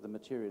some of the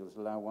materials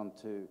allow one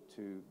to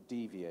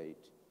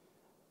deviate,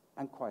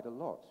 and quite a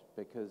lot,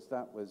 because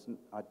that was,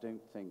 I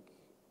don't think,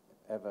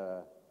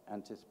 ever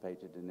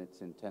anticipated in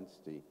its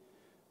intensity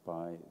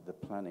by the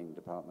planning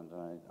department.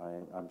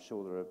 I'm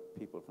sure there are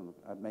people from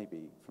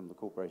maybe from the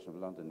Corporation of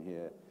London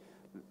here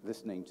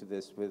listening to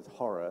this with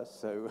horror.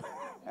 So,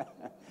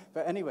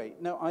 but anyway,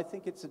 no, I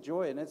think it's a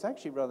joy, and it's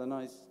actually rather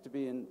nice to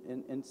be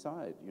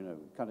inside.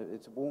 Kind of,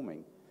 it's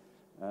warming.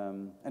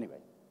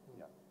 Anyway,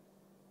 yeah,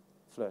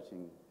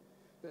 flirting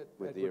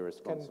with the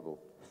irresponsible.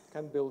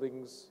 Can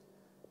buildings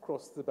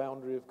cross the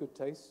boundary of good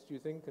taste, do you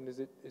think? And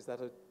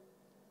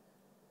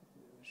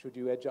should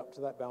you edge up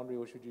to that boundary,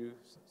 or should you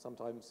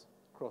sometimes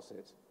cross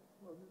it?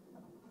 Well,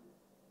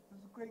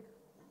 there's a great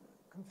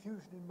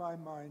confusion in my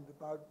mind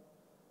about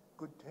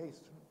good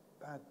taste and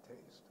bad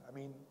taste. I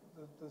mean,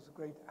 there's a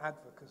great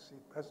advocacy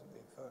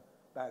presently for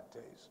bad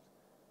taste,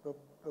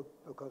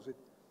 because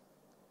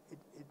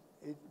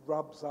it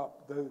rubs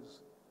up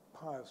those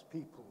pious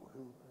people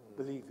who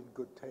believe in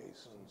good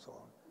taste and so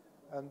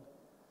on.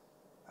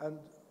 And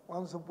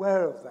one's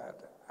aware of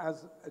that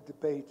as a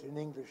debate in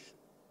English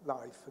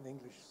life and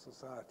English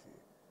society.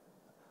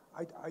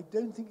 I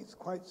don't think it's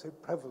quite so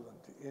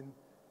prevalent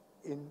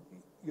in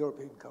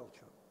European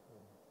culture,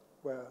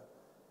 where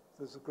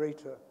there's a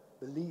greater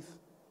belief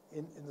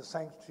in the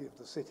sanctity of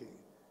the city,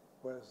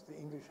 whereas the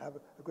English have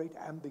a great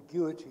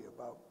ambiguity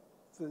about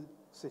the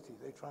city.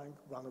 They try and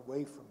run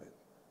away from it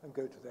and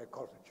go to their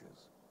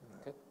cottages.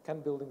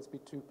 Can buildings be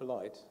too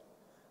polite?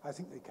 I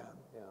think they can.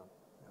 Yeah.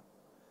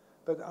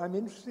 But I'm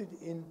interested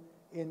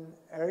in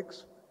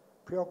Eric's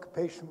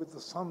preoccupation with the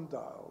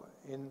sundial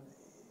in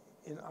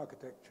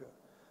architecture.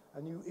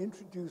 And you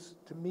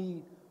introduced to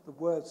me the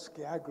word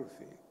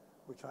skiagraphy,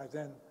 which I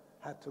then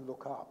had to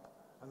look up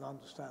and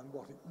understand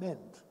what it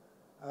meant.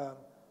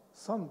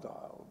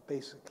 Sundial,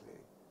 basically,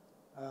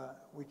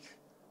 which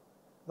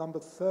number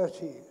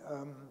 30,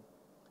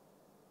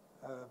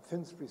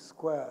 Finsbury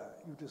Square,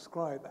 you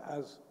describe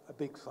as a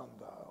big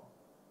sundial.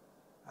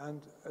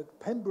 And at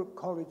Pembroke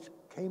College,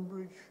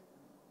 Cambridge,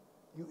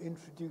 you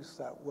introduce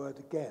that word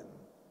again,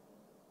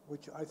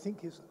 which I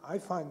think I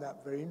find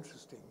that very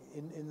interesting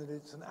in that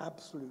it's an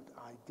absolute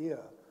idea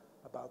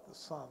about the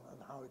sun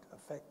and how it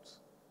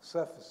affects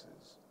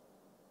surfaces,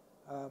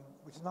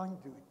 which has nothing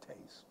to do with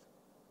taste.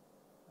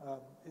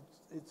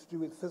 It's to do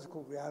with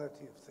physical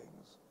reality of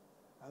things,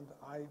 and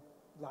I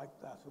like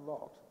that a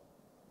lot.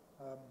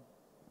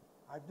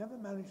 I've never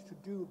managed to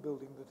do a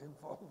building that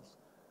involves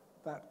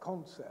that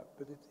concept,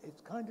 but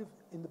it's kind of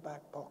in the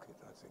back pocket,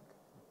 I think.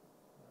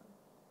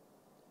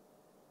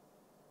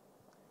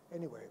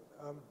 Anyway,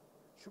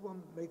 should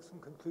one make some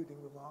concluding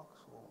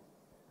remarks?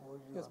 Or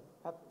yes,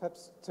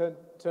 perhaps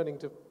turning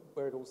to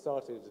where it all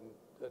started,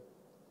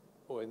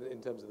 or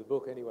in terms of the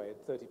book anyway, at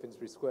 30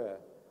 Finsbury Square.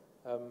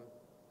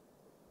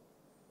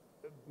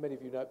 Many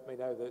of you may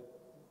know that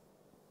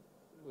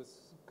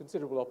was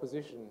considerable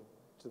opposition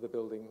to the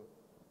building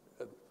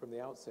from the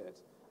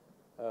outset.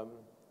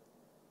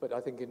 But I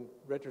think in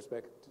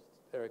retrospect,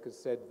 Eric has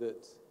said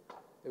that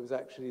it was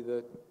actually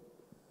the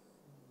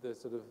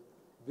sort of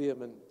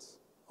vehement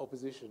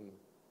opposition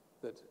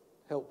that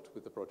helped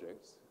with the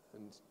project.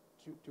 And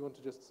do you want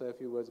to just say a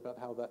few words about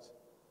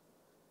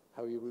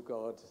how you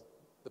regard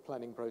the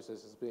planning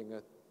process as being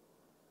a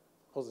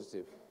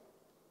positive?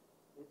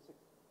 It's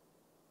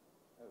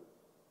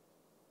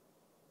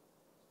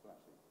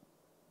flashing.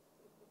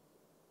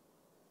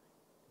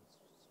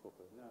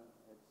 No,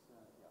 it's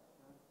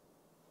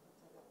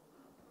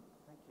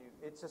Thank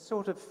you. It's a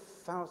sort of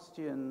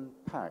Faustian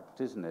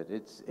pact, isn't it?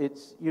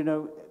 It's you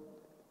know,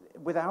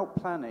 without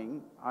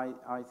planning,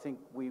 I think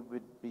we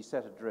would be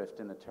set adrift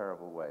in a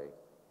terrible way.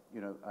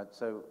 You know,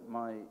 so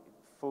my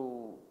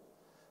full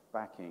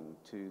backing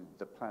to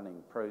the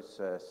planning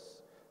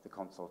process, the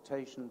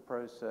consultation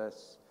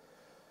process,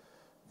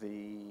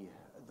 the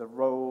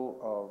role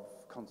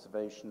of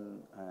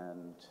conservation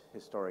and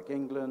historic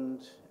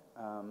England.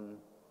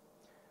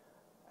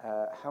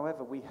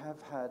 However, we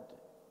have had,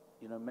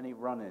 you know, many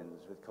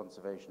run-ins with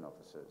conservation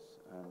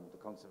officers, and the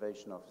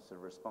conservation officer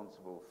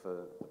responsible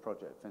for the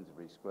project at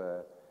Finsbury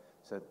Square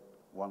said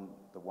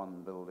the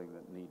one building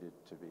that needed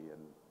to be,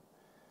 and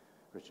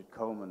Richard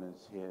Coleman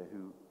is here,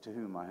 to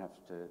whom I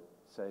have to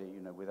say,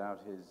 you know,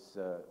 without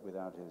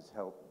his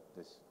help,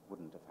 this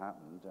wouldn't have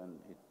happened, and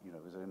it, you know,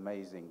 it was an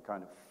amazing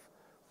kind of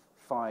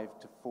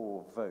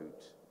 5-4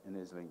 vote in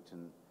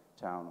Islington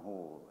Town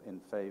Hall in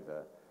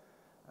favour,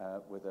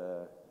 with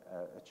a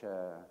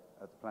chair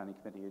of the planning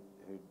committee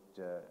who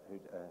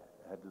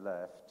had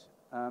left.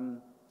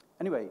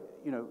 Anyway,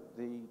 you know,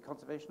 the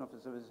conservation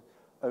officer was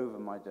over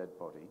my dead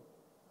body.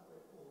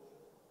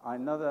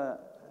 Another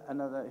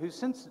who's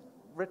since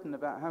written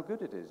about how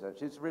good it is.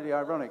 Actually, it's really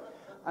ironic.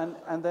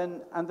 And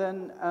then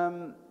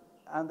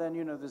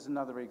you know, there's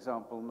another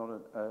example, not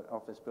an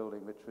office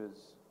building, which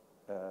was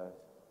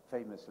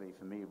famously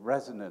for me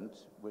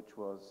resonant, which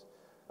was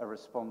a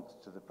response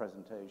to the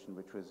presentation,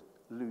 which was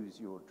 "Lose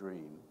Your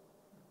Dream."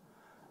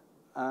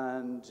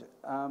 And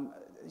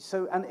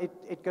so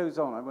it goes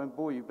on. I won't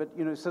bore you, but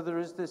you know, so there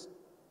is this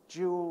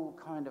dual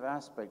kind of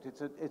aspect.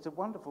 It's a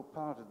wonderful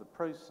part of the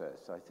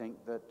process, I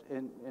think, that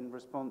in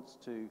response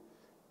to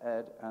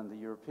Ed and the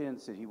European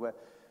city, where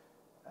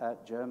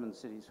German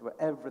cities, where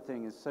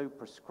everything is so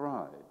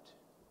prescribed,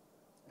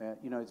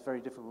 you know, it's very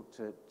difficult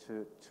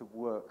to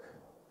work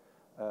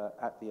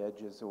at the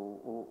edges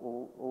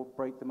or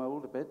break the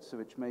mold a bit, so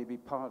which may be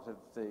part of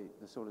the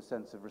sort of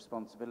sense of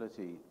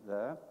responsibility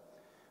there.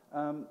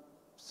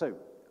 So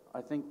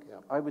I think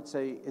I would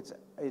say it's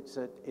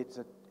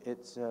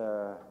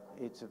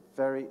a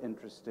very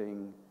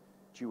interesting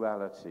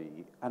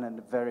duality, and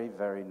a very,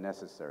 very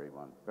necessary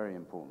one, very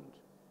important.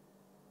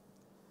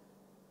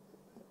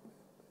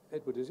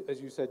 Edward,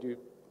 as you said, you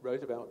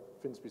wrote about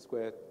Finsbury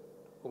Square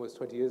almost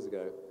 20 years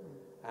ago,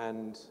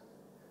 and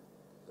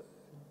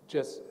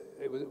just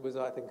it was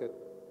I think, an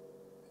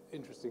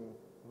interesting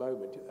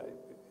moment.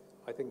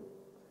 I think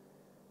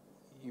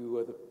you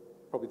were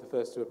probably the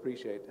first to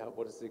appreciate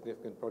what a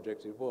significant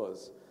project it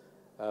was,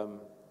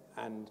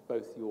 and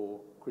both your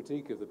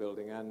critique of the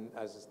building and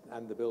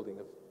the building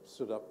have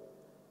stood up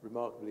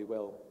remarkably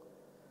well,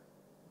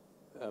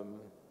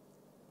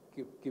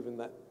 given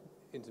that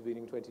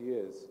intervening 20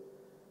 years.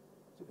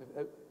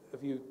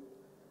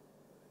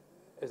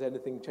 Has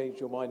anything changed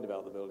your mind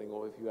about the building,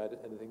 or if you had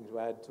anything to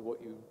add to what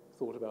you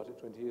thought about it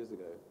 20 years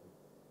ago?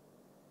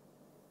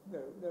 No,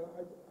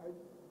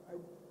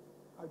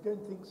 I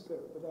don't think so,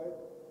 but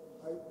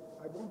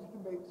I wanted to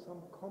make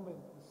some comment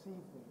this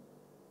evening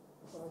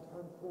about how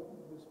important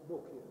this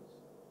book is,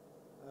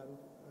 and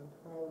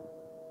how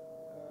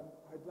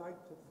I'd like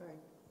to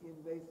thank Ian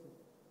Latham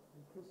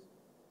and Chris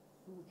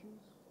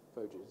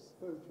Foges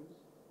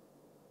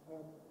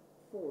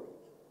for it.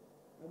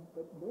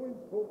 But more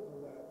important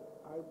than that,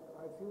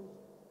 I feel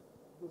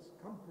this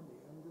company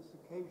and this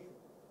occasion,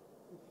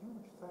 a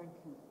huge thank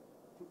you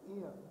to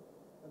Ian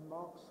and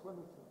Mark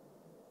Swinnerton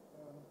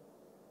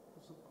for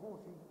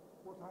supporting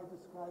what I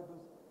describe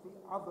as the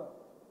other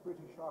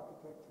British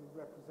architecture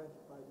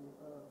represented by the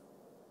Earth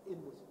in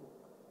this book.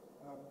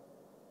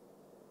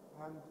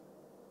 And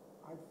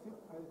I feel,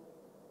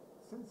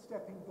 since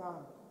stepping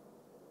down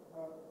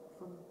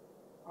from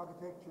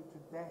architecture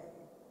today,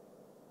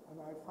 and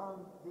I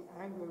found the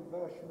Anglo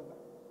version of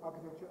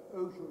architecture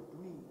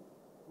aujourd'hui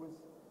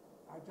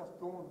I just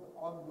dawned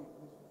on me,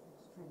 it was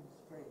extremely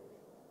strange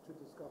to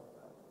discover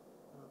that.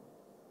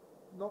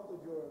 Not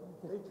that you're a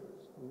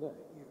plagiarist, no.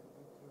 Ian,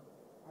 but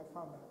I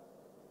found that.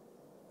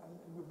 And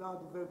you've now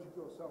devoted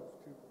yourself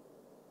to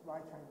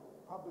Rightangle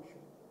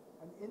publishing.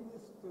 And in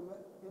this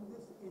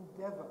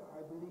endeavor,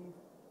 I believe,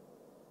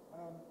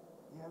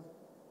 he has,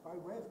 by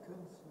way of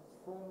coincidence,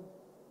 formed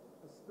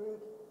a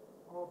spirit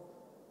of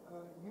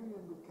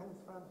union with Kenneth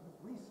Frampton's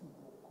recent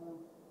book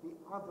called The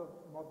Other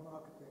Modern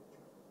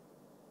Architecture,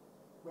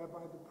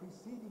 whereby the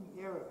preceding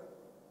era,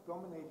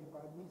 dominated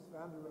by Mies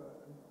van der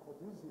Rohe and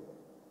Corbusier,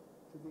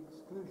 to the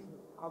exclusion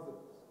of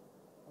others,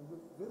 and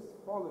this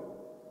followed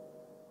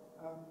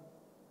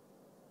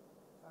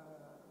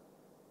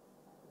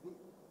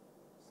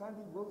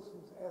Sandy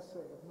Wilson's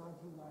essay of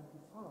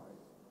 1995,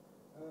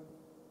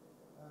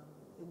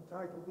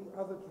 entitled The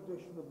Other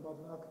Tradition of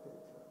Modern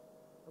Architecture.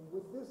 And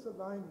with this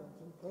alignment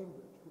in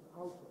Cambridge with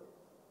Allford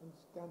and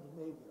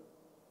Scandinavia,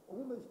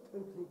 almost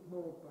totally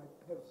ignored by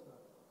Pevsner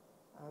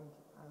and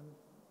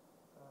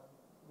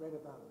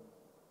Renevan.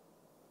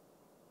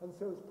 And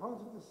so as part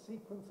of the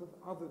sequence of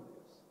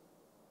otherness,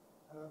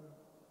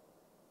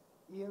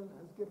 Ian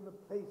has given a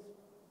place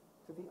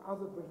to the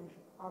other British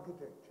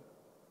architecture,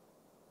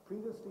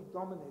 previously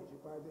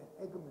dominated by the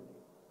hegemony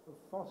of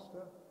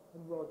Foster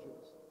and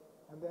Rogers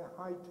and their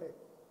high-tech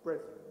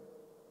brethren.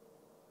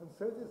 And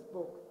so this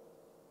book,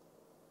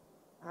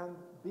 and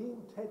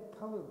Being Ted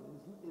Cullen,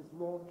 is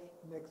launched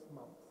next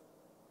month,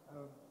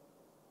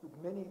 with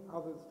many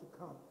others to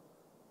come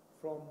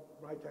from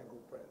Rightangle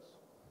Press.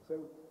 So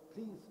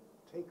please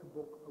take a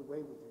book away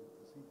with you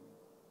this evening.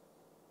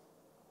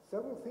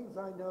 Several things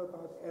I know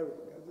about Eric,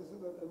 and this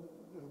is a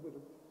little bit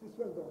of, this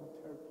won't go on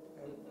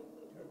terribly long.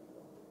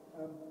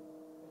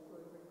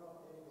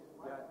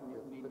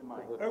 You need a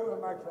mic. Oh, a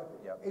microphone.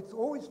 Yep. It's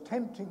always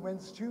tempting when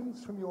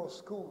students from your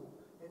school,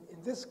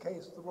 in this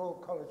case the Royal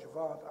College of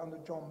Art under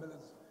John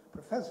Miller's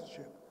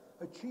professorship,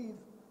 achieve,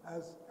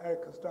 as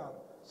Eric has done,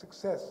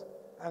 success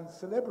and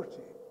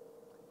celebrity,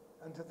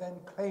 and to then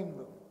claim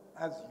them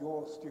as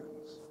your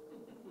students.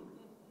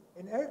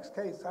 In Eric's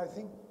case, I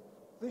think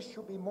this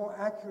should be more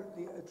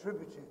accurately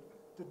attributed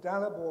to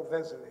Dalibor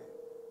Vesely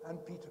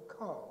and Peter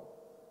Carl,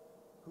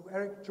 who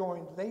Eric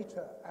joined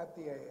later at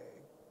the AA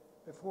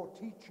before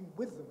teaching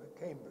with them at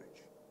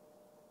Cambridge.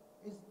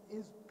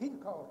 Is Peter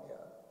Carl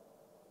here?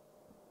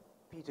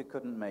 Peter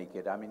couldn't make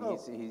it. I mean, Oh,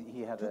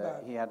 he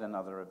had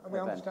another I mean,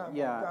 I event. understand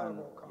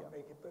Dalibor can't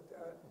make it, but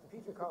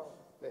Peter Carl.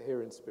 They're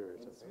here in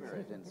spirit. In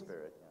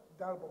spirit.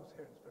 Yeah. Dalibor's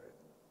here in spirit.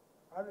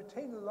 I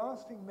retain a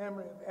lasting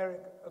memory of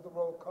Eric at the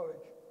Royal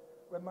College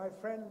when my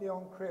friend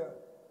Leon Creer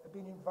had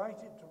been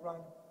invited to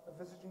run a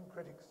visiting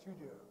critic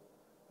studio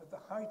at the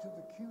height of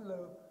the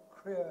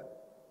Culo-Creer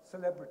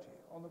celebrity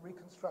on the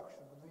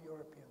reconstruction of the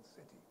European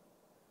city.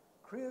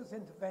 Creer's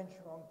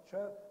intervention on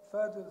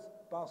Furder's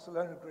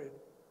Barcelona grid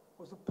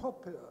was a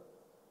popular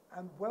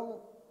and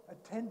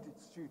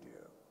well-attended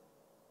studio.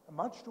 And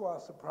much to our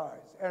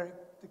surprise,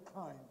 Eric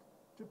declined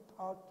to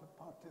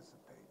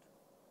participate.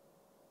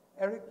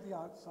 Eric the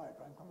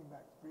outsider, I'm coming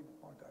back to the previous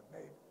point I've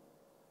made,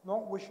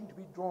 not wishing to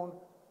be drawn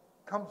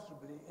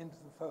comfortably into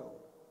the fold,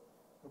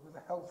 but with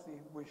a healthy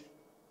wish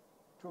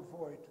to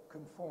avoid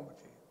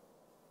conformity.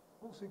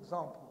 Also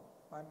example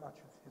by much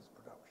of his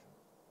production.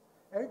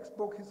 Eric's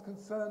book is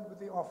concerned with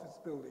the office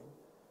building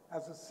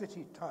as a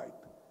city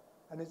type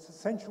and its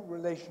essential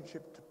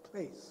relationship to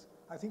place.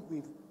 I think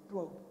we've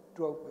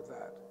dwelt with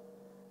that.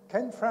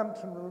 Ken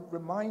Frampton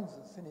reminds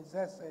us in his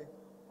essay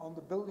on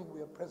the building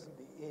we are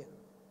presently in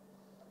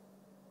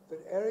that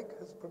Eric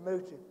has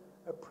promoted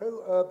a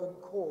pro-urban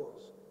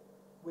cause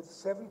with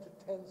 7 to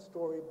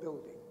 10-story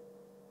building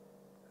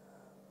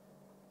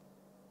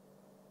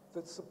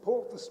that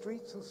support the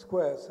streets and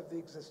squares of the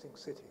existing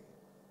city.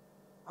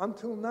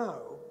 Until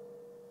now,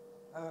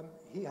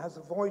 he has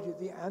avoided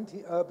the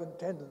anti-urban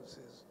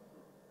tendencies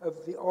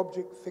of the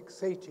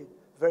object-fixated,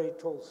 very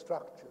tall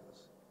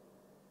structures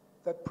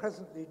that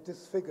presently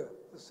disfigure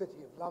the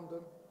city of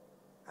London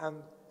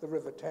and the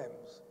River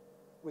Thames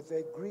with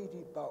their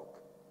greedy bulk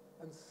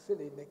and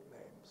silly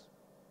nicknames.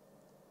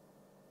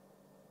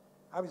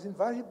 I was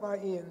invited by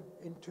Ian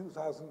in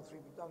 2003,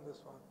 we've done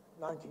this one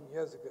 19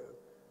 years ago,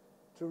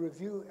 to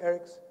review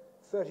Eric's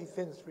 30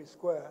 Finsbury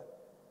Square,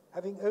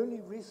 having only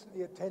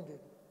recently attended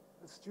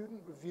a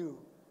student review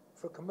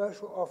for a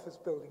commercial office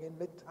building in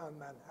Midtown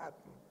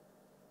Manhattan,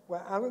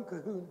 where Alan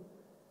Cahoon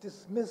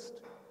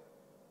dismissed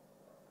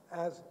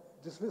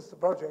the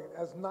project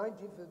as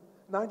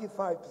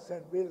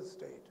 95% real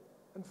estate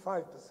and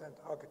 5%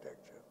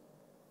 architecture.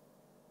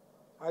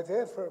 I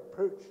therefore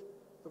approached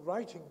the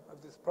writing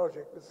of this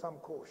project with some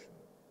caution.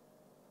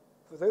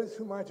 For those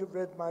who might have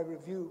read my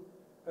review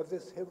of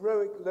this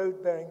heroic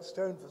load-bearing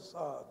stone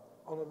facade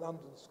on a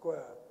London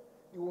square,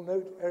 you will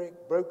note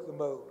Eric broke the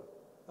mold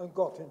and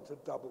got into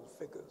double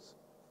figures.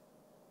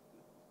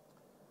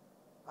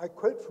 I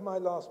quote from my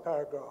last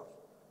paragraph,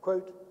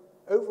 quote,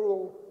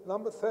 overall,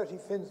 number 30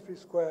 Finsbury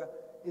Square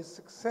is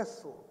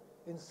successful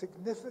in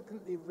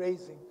significantly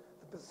raising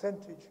the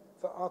percentage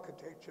for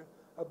architecture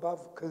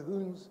above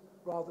Cahoon's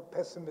rather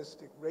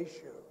pessimistic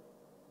ratio.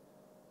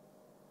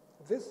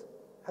 This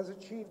has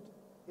achieved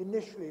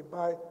initially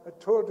by a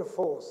tour de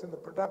force in the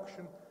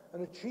production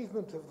and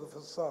achievement of the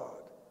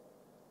facade,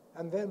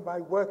 and then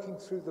by working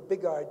through the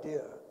big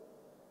idea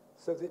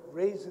so that it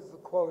raises the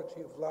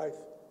quality of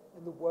life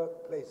in the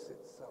workplace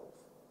itself.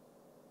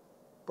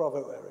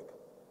 Bravo, Eric.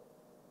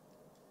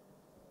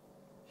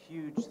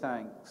 Huge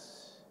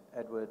thanks,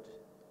 Edward.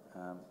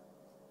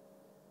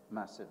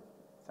 Massive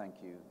thank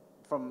you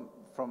from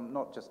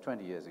not just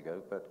 20 years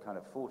ago, but kind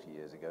of 40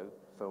 years ago,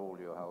 for all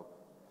your help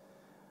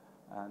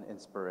and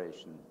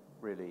inspiration,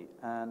 really.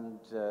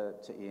 And to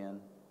Ian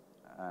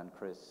and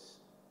Chris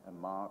and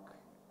Mark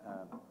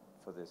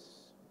for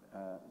this,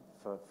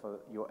 for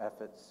your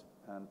efforts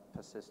and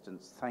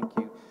persistence. Thank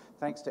you.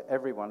 Thanks to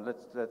everyone.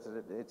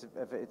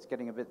 It's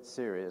getting a bit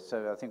serious,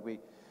 so I think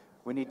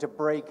we need to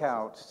break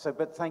out. So,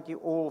 but thank you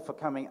all for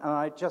coming. And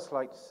I'd just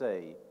like to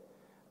say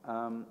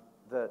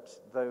that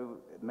though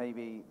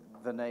maybe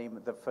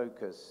the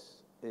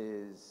focus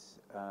is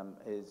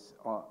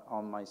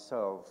on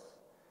myself,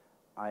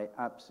 I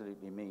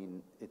absolutely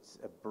mean it's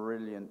a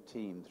brilliant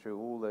team through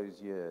all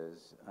those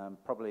years,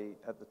 probably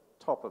at the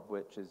top of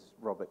which is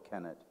Robert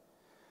Kennett.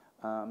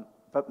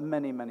 But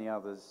many, many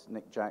others,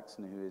 Nick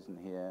Jackson, who isn't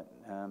here,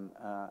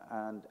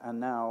 and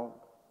now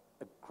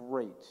a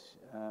great,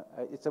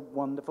 it's a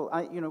wonderful,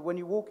 when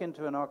you walk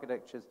into an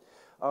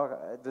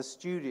the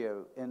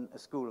studio in a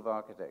school of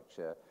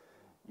architecture,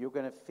 you're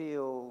going to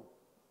feel,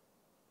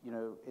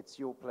 it's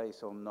your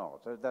place or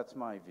not. That's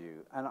my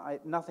view. And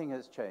nothing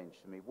has changed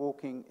for me.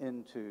 Walking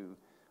into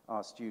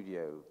our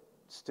studio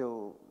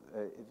still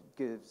it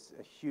gives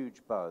a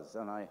huge buzz,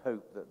 and I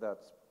hope that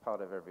that's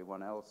part of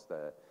everyone else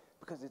there,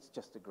 because it's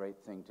just a great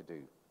thing to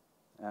do.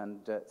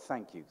 And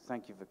thank you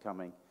for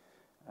coming.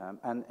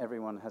 And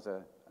everyone has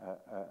a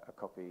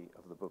copy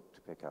of the book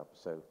to pick up,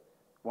 so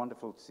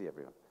wonderful to see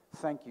everyone.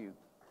 Thank you.